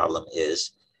 Part of the problem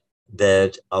is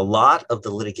that a lot of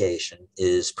the litigation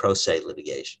is pro se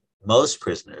litigation. Most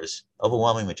prisoners,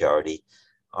 overwhelming majority,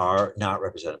 are not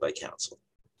represented by counsel.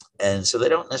 And so they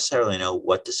don't necessarily know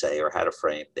what to say or how to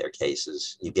frame their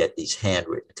cases. You get these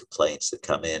handwritten complaints that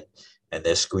come in, and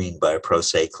they're screened by a pro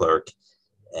se clerk.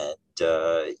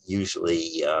 And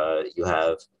usually you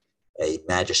have a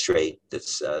magistrate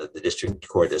that's the district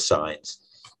court assigns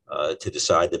to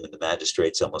decide them, and the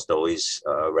magistrates almost always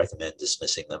recommend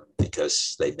dismissing them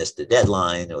because they missed a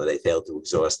deadline, or they failed to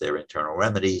exhaust their internal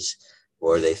remedies,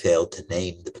 or they failed to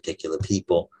name the particular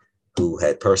people who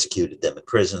had persecuted them in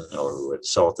prison or who had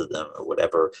assaulted them or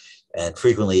whatever. And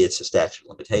frequently it's a statute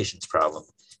of limitations problem.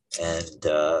 And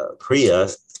PREA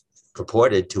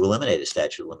purported to eliminate a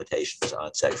statute of limitations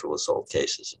on sexual assault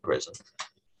cases in prison.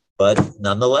 But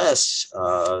nonetheless,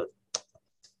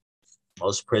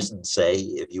 most prisons say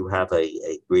if you have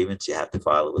a grievance, you have to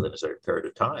file it within a certain period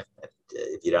of time. And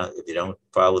if you don't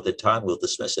file within time, we'll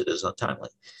dismiss it as untimely.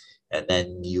 And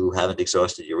then you haven't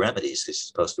exhausted your remedies because you're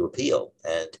supposed to appeal.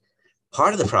 And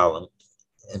part of the problem,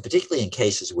 and particularly in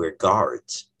cases where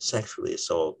guards sexually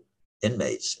assault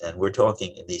inmates, and we're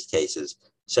talking in these cases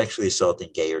sexually assaulting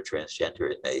gay or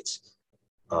transgender inmates,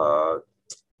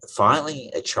 filing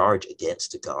a charge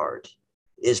against a guard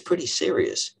is pretty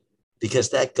serious, because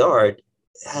that guard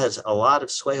has a lot of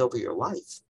sway over your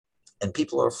life, and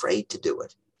people are afraid to do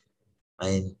it.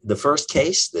 I mean, the first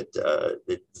case that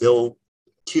Bill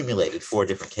accumulated 4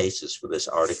 different cases for this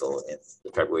article in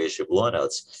the February issue of Law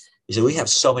Notes. He said, we have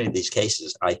so many of these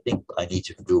cases, I think I need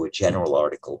to do a general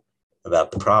article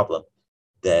about the problem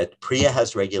that PREA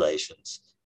has regulations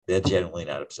that are generally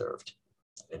not observed.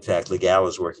 In fact, Legal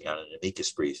is working on an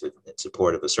amicus brief in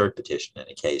support of a cert petition in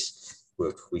a case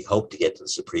where we hope to get to the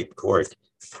Supreme Court,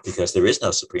 because there is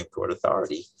no Supreme Court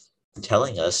authority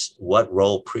telling us what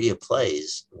role PREA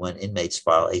plays when inmates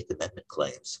file Eighth Amendment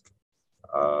claims.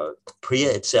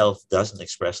 PREA itself doesn't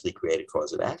expressly create a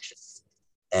cause of action.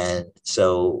 And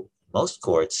so most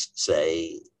courts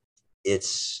say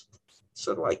it's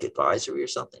sort of like advisory or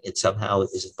something. It somehow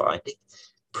isn't binding.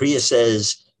 PREA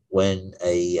says when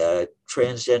a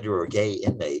transgender or gay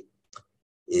inmate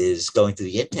is going through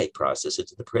the intake process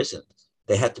into the prison,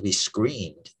 they have to be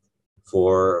screened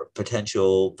for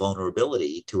potential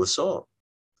vulnerability to assault.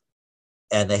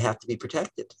 And they have to be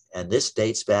protected. And this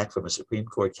dates back from a Supreme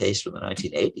Court case from the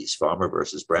 1980s, Farmer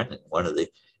versus Brennan, one of the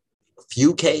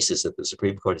few cases that the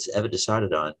Supreme Court has ever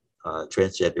decided on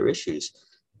transgender issues.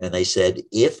 And they said,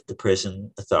 if the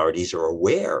prison authorities are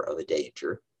aware of a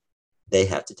danger, they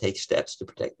have to take steps to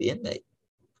protect the inmate.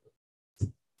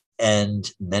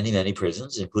 And many, many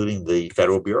prisons, including the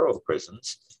Federal Bureau of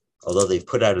Prisons, although they've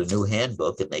put out a new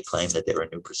handbook and they claim that there are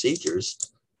new procedures,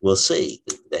 we'll see.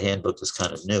 The handbook is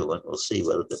kind of new, and we'll see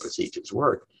whether the procedures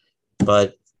work.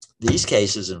 But these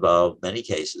cases involve, many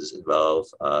cases involve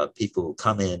people who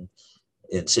come in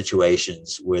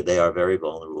situations where they are very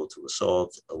vulnerable to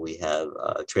assault. We have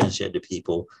transgender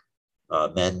people,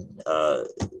 men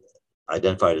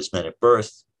identified as men at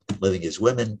birth, living as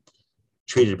women,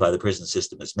 treated by the prison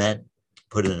system as men,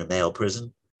 put in a male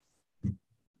prison,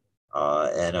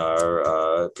 and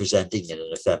are presenting in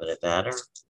an effeminate manner,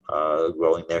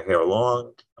 growing their hair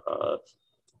long,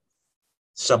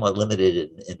 somewhat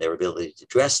limited in their ability to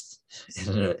dress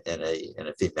in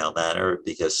a female manner,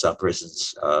 because some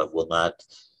prisons will not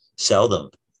sell them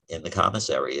in the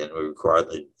commissary and require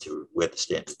them to wear the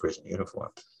standard prison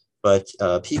uniform. But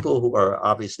people who are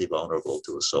obviously vulnerable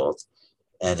to assault,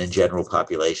 and in general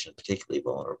population particularly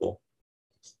vulnerable.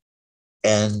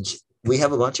 And we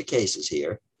have a bunch of cases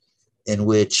here in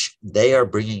which they are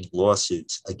bringing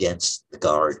lawsuits against the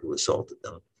guard who assaulted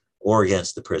them or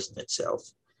against the prison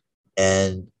itself.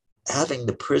 And having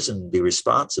the prison be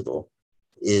responsible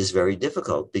is very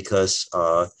difficult, because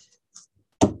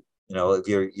if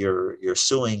you're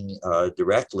suing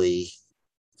directly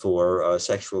for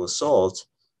sexual assault,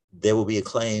 there will be a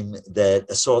claim that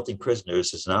assaulting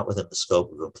prisoners is not within the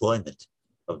scope of employment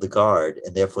of the guard,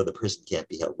 and therefore the prison can't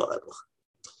be held liable.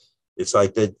 It's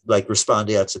like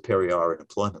respondeat superior in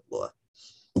employment law.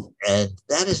 And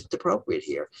that isn't appropriate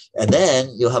here. And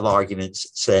then you'll have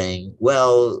arguments saying,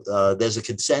 well, there's a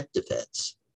consent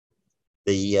defense.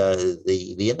 The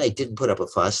inmate didn't put up a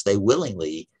fuss. They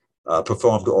willingly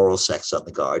performed oral sex on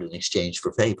the guard in exchange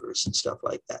for favors and stuff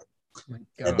like that. My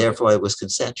And God. therefore it was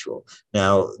consensual.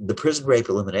 Now, the Prison Rape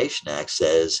Elimination Act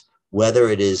says whether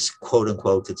it is quote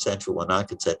unquote consensual or non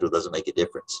consensual doesn't make a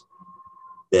difference.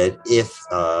 That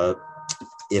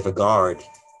if a guard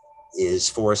is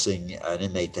forcing an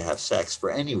inmate to have sex for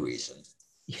any reason,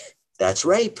 that's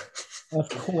rape. Of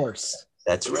course.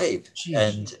 That's rape.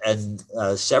 Jeez. And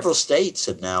several states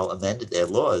have now amended their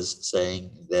laws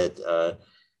saying that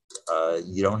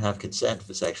you don't have consent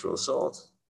for sexual assault.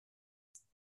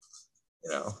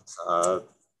 You know,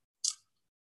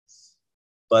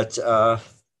 but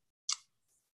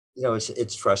you know,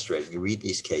 it's frustrating. You read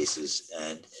these cases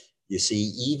and you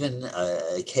see even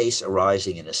a case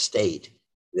arising in a state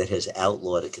that has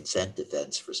outlawed a consent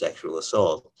defense for sexual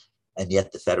assault, and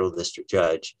yet the federal district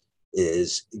judge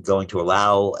is going to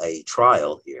allow a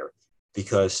trial here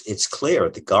because it's clear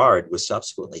the guard was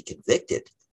subsequently convicted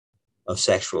of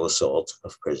sexual assault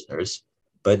of prisoners,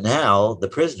 but now the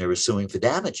prisoner is suing for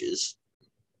damages.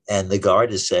 And the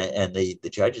guard is saying, and the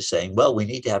judge is saying, well, we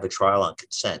need to have a trial on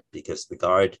consent because the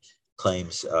guard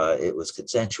claims it was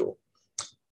consensual.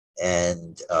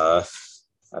 And I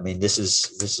mean, this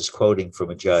is quoting from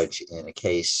a judge in a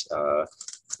case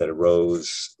that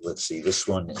arose. Let's see, this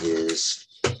one is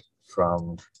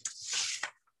from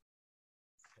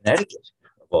Connecticut,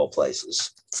 of all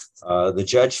places. The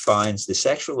judge finds the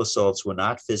sexual assaults were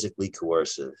not physically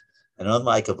coercive, and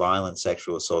unlike a violent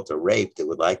sexual assault or rape that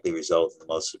would likely result in the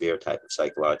most severe type of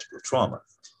psychological trauma.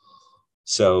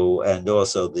 So, and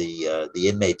also the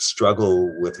inmate's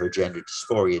struggle with her gender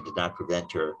dysphoria did not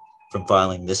prevent her from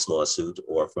filing this lawsuit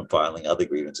or from filing other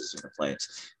grievances and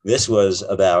complaints. This was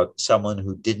about someone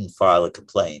who didn't file a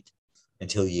complaint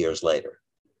until years later,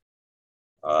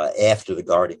 after the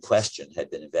guard in question had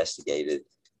been investigated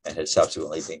and had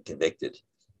subsequently been convicted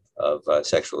of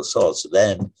sexual assault. So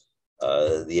then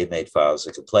the inmate files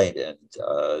a complaint, and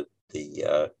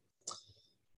the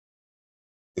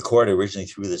court originally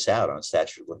threw this out on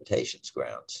statute of limitations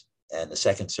grounds. And the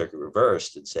Second Circuit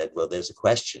reversed and said, well, there's a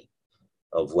question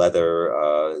of whether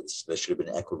there should have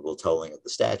been equitable tolling of the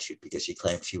statute because she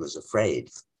claimed she was afraid.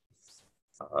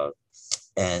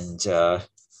 And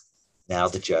now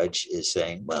the judge is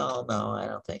saying, well, no, I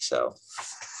don't think so.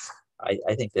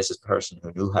 I think this is a person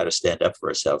who knew how to stand up for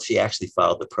herself. She actually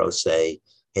filed the pro se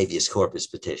habeas corpus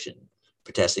petition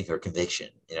protesting her conviction.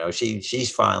 You know,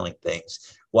 she's filing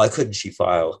things. Why couldn't she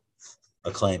file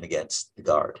a claim against the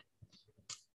guard?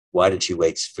 Why did she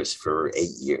wait for 8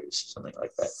 years, something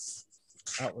like that?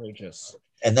 Outrageous.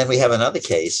 And then we have another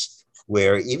case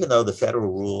where even though the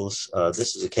federal rules,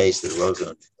 this is a case that arose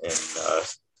in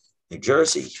New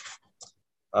Jersey,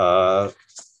 the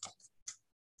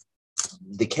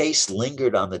case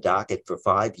lingered on the docket for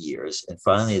 5 years, and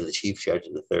finally the chief judge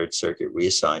of the Third Circuit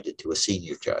reassigned it to a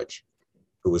senior judge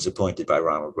who was appointed by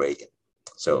Ronald Reagan.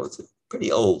 So it's a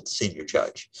pretty old senior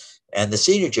judge. And the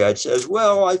senior judge says,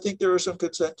 well, I think there are some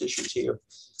consent issues here.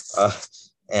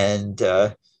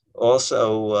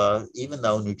 Also, even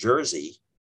though New Jersey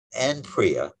and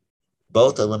PREA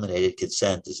both eliminated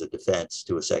consent as a defense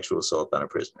to a sexual assault on a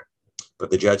prisoner. But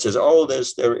the judge says, oh,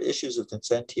 there are issues of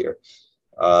consent here.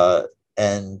 The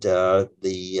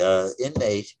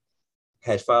inmate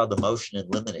had filed a motion in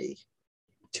limine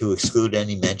to exclude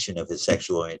any mention of his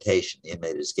sexual orientation. The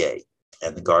inmate is gay.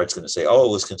 And the guard's going to say, oh,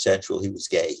 it was consensual. He was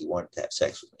gay. He wanted to have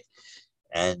sex with me.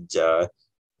 And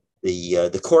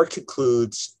the court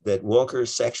concludes that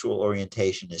Walker's sexual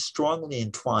orientation is strongly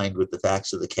entwined with the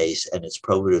facts of the case and its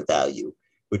probative value,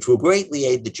 which will greatly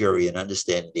aid the jury in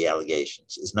understanding the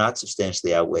allegations, is not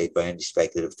substantially outweighed by any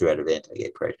speculative threat of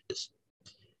anti-gay prejudice.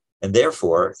 And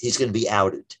therefore, he's going to be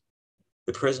outed.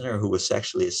 The prisoner who was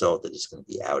sexually assaulted is going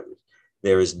to be outed.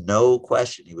 There is no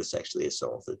question he was sexually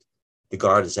assaulted. The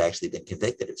guard has actually been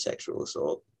convicted of sexual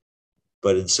assault.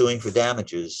 But in suing for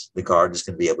damages, the guard is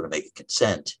going to be able to make a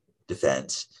consent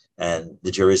defense, and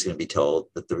the jury is going to be told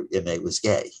that the inmate was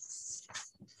gay.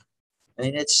 I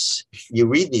mean, you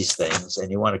read these things and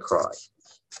you want to cry.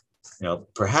 You know,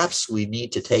 perhaps we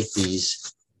need to take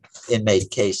these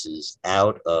inmate cases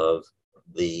out of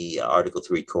the Article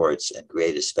III courts and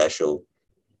create a special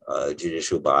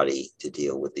judicial body to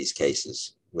deal with these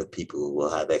cases with people who will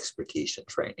have expertise and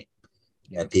training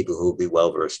and people who will be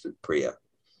well-versed with PREA.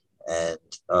 And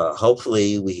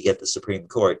hopefully we can get the Supreme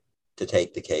Court to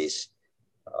take the case.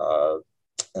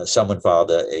 Someone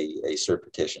filed a cert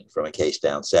petition from a case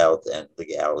down south, and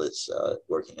Legal is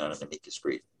working on an amicus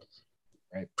brief.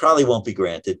 Right. Probably won't be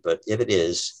granted, but if it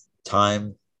is,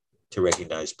 time to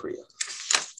recognize Priya.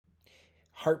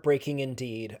 Heartbreaking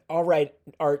indeed. All right,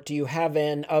 Art, do you have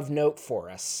an of note for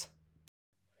us?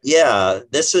 Yeah,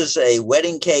 this is a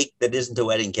wedding cake that isn't a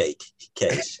wedding cake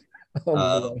case.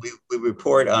 Oh, We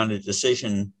report on a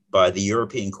decision by the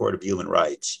European Court of Human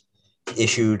Rights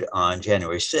issued on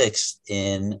January 6th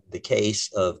in the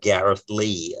case of Gareth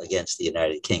Lee against the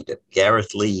United Kingdom.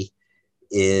 Gareth Lee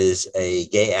is a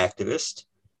gay activist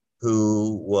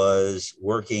who was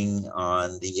working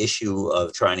on the issue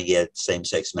of trying to get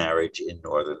same-sex marriage in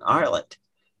Northern Ireland.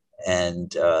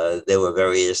 And there were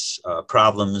various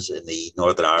problems in the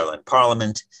Northern Ireland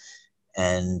Parliament,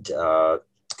 and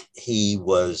he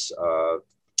was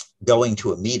going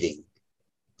to a meeting.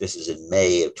 This is in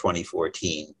May of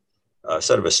 2014,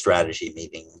 sort of a strategy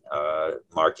meeting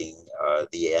marking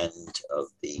the end of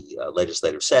the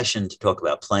legislative session to talk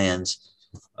about plans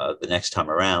the next time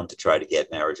around to try to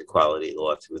get marriage equality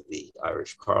law through the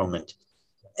Irish Parliament.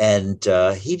 And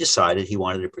he decided he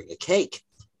wanted to bring a cake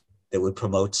that would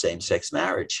promote same-sex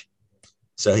marriage.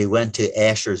 So he went to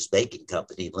Asher's Baking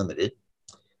Company Limited,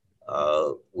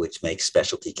 which makes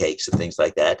specialty cakes and things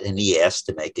like that. And he asked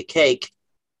to make a cake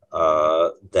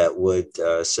that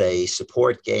would say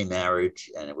support gay marriage,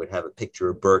 and it would have a picture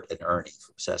of Bert and Ernie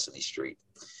from Sesame Street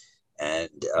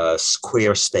and a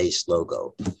Square Space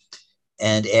logo.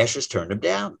 And Asher's turned him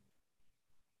down.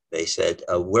 They said,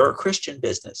 we're a Christian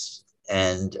business.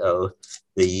 And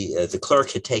the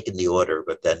clerk had taken the order,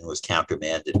 but then was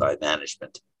countermanded by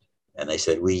management. And they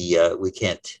said, we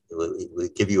can't, we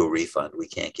give you a refund. We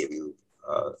can't give you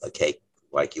a cake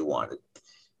like you wanted.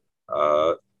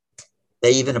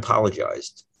 They even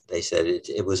apologized. They said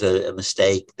it was a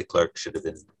mistake. The clerk should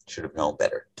have known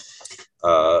better.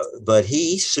 But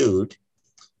he sued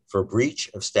for breach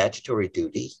of statutory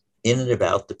duty in and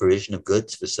about the provision of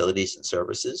goods, facilities, and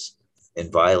services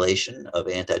in violation of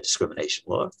anti-discrimination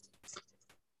law.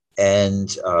 And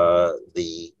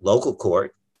the local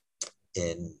court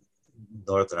in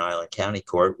Northern Ireland County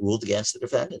Court ruled against the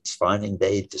defendants, finding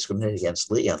they discriminated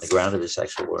against Lee on the ground of his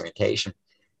sexual orientation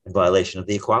in violation of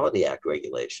the Equality Act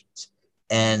regulations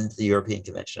and the European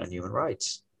Convention on Human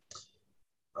Rights.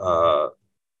 But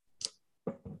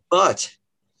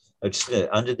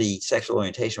under the sexual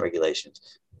orientation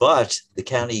regulations, but the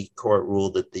county court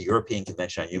ruled that the European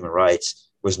Convention on Human Rights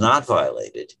was not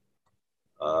violated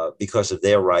because of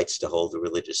their rights to hold the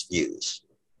religious views.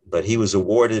 But he was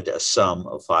awarded a sum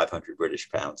of 500 British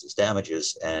pounds as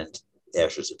damages, and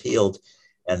Asher's appealed.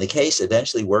 And the case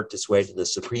eventually worked its way to the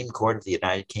Supreme Court of the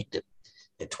United Kingdom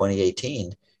in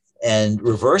 2018. And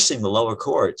reversing the lower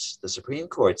courts, the Supreme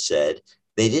Court said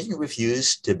they didn't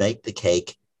refuse to make the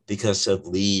cake because of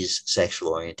Lee's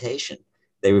sexual orientation.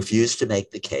 They refused to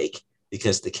make the cake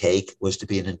because the cake was to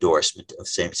be an endorsement of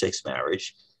same-sex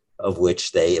marriage, of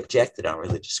which they objected on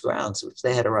religious grounds, which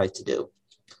they had a right to do.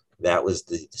 That was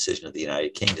the decision of the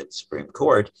United Kingdom Supreme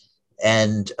Court.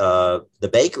 And the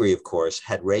bakery, of course,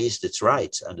 had raised its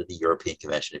rights under the European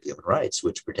Convention of Human Rights,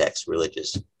 which protects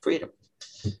religious freedom.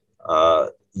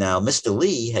 Now, Mr.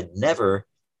 Lee had never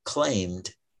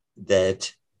claimed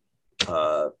that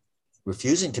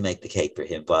refusing to make the cake for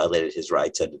him violated his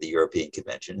rights under the European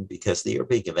Convention, because the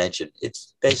European Convention,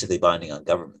 it's basically binding on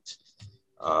governments.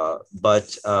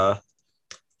 But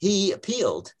he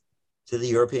appealed to the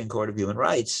European Court of Human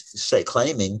Rights,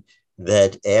 claiming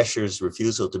that Asher's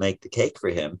refusal to make the cake for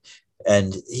him,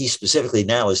 and he specifically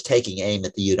now is taking aim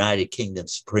at the United Kingdom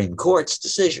Supreme Court's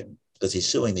decision, because he's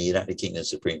suing the United Kingdom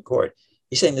Supreme Court.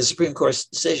 He's saying the Supreme Court's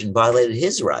decision violated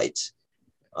his rights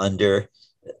under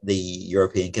the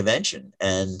European Convention.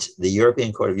 And the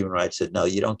European Court of Human Rights said, no,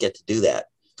 you don't get to do that,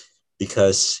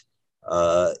 because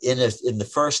in the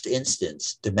first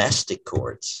instance, domestic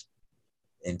courts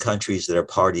in countries that are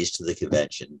parties to the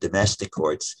convention, domestic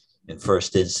courts in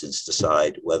first instance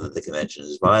decide whether the convention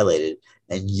is violated,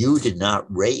 and you did not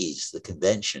raise the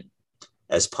convention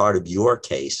as part of your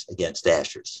case against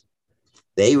Asher's.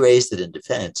 They raised it in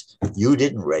defense. You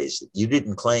didn't raise it. You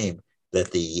didn't claim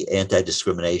that the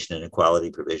anti-discrimination and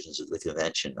equality provisions of the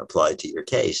convention applied to your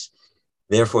case.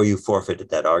 Therefore, you forfeited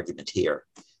that argument here.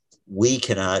 We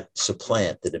cannot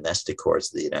supplant the domestic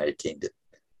courts of the United Kingdom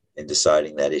in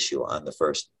deciding that issue on the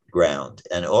first ground.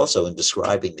 And also in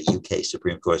describing the UK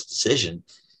Supreme Court's decision,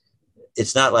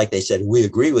 it's not like they said, we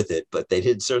agree with it, but they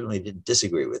certainly didn't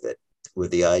disagree with it,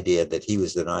 with the idea that he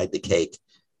was denied the cake,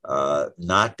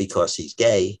 not because he's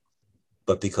gay,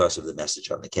 but because of the message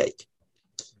on the cake.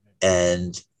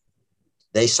 And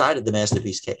they cited the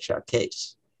Masterpiece Cake Shop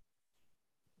case.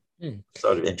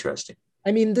 Sort of interesting.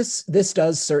 I mean, this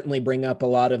does certainly bring up a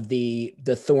lot of the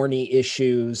thorny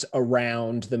issues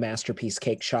around the Masterpiece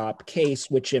Cake Shop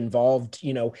case, which involved,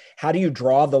 how do you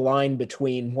draw the line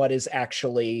between what is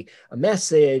actually a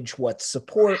message, what's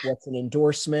support, what's an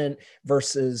endorsement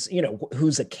versus,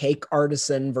 who's a cake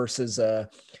artisan versus a,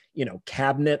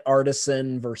 cabinet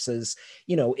artisan versus,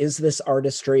 is this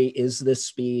artistry? Is this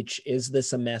speech? Is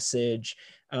this a message?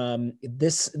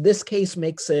 This case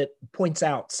points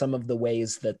out some of the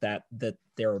ways that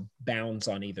there are bounds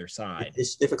on either side.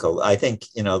 It's difficult. I think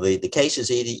the case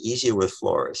is easier with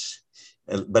florists,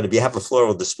 but if you have a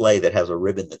floral display that has a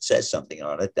ribbon that says something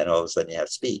on it, then all of a sudden you have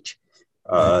speech.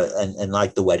 And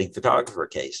like the wedding photographer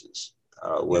cases,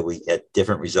 where we get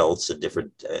different results in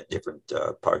different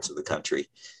parts of the country.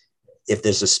 If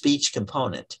there's a speech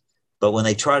component, but when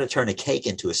they try to turn a cake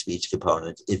into a speech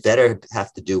component, it better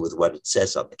have to do with what it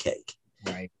says on the cake.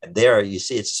 Right. And there you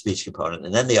see it's a speech component.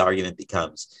 And then the argument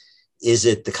becomes, is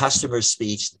it the customer's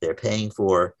speech that they're paying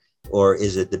for, or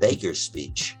is it the baker's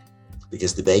speech?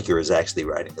 Because the baker is actually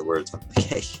writing the words on the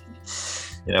cake.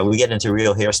 We get into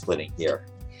real hair splitting here.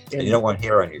 And you don't want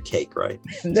hair on your cake, right?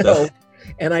 No. So.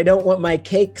 And I don't want my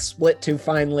cake split too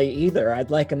finely either. I'd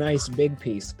like a nice big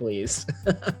piece, please.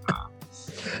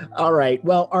 All right.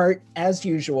 Well, Art, as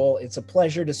usual, it's a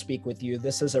pleasure to speak with you.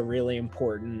 This is a really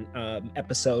important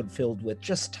episode filled with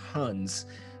just tons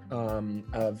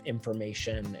of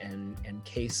information and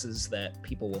cases that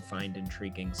people will find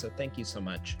intriguing. So thank you so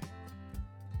much.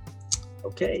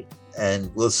 Okay.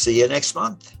 And we'll see you next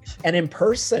month. And in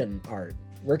person, Art.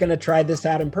 We're going to try this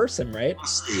out in person, right?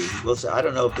 We'll see. I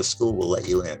don't know if the school will let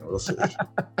you in. We'll see.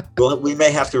 Well, we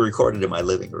may have to record it in my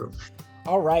living room.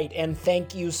 All right, and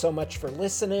thank you so much for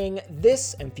listening.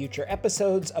 This and future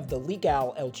episodes of the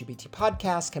Legal LGBT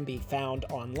podcast can be found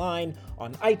online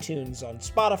on iTunes, on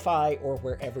Spotify, or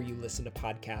wherever you listen to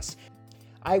podcasts.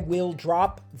 I will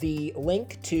drop the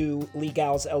link to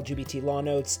Legal's LGBT Law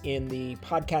Notes in the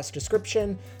podcast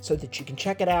description so that you can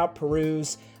check it out,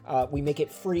 peruse. We make it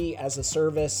free as a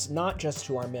service, not just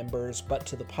to our members, but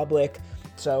to the public.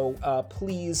 So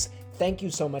please, thank you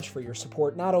so much for your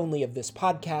support, not only of this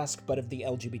podcast, but of the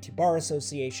LGBT Bar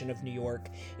Association of New York.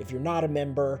 If you're not a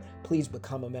member, please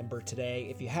become a member today.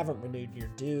 If you haven't renewed your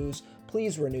dues,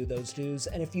 please renew those dues.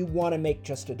 And if you want to make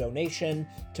just a donation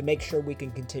to make sure we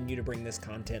can continue to bring this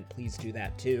content, please do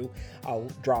that too. I'll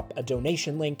drop a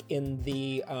donation link in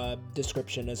the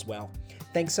description as well.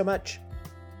 Thanks so much.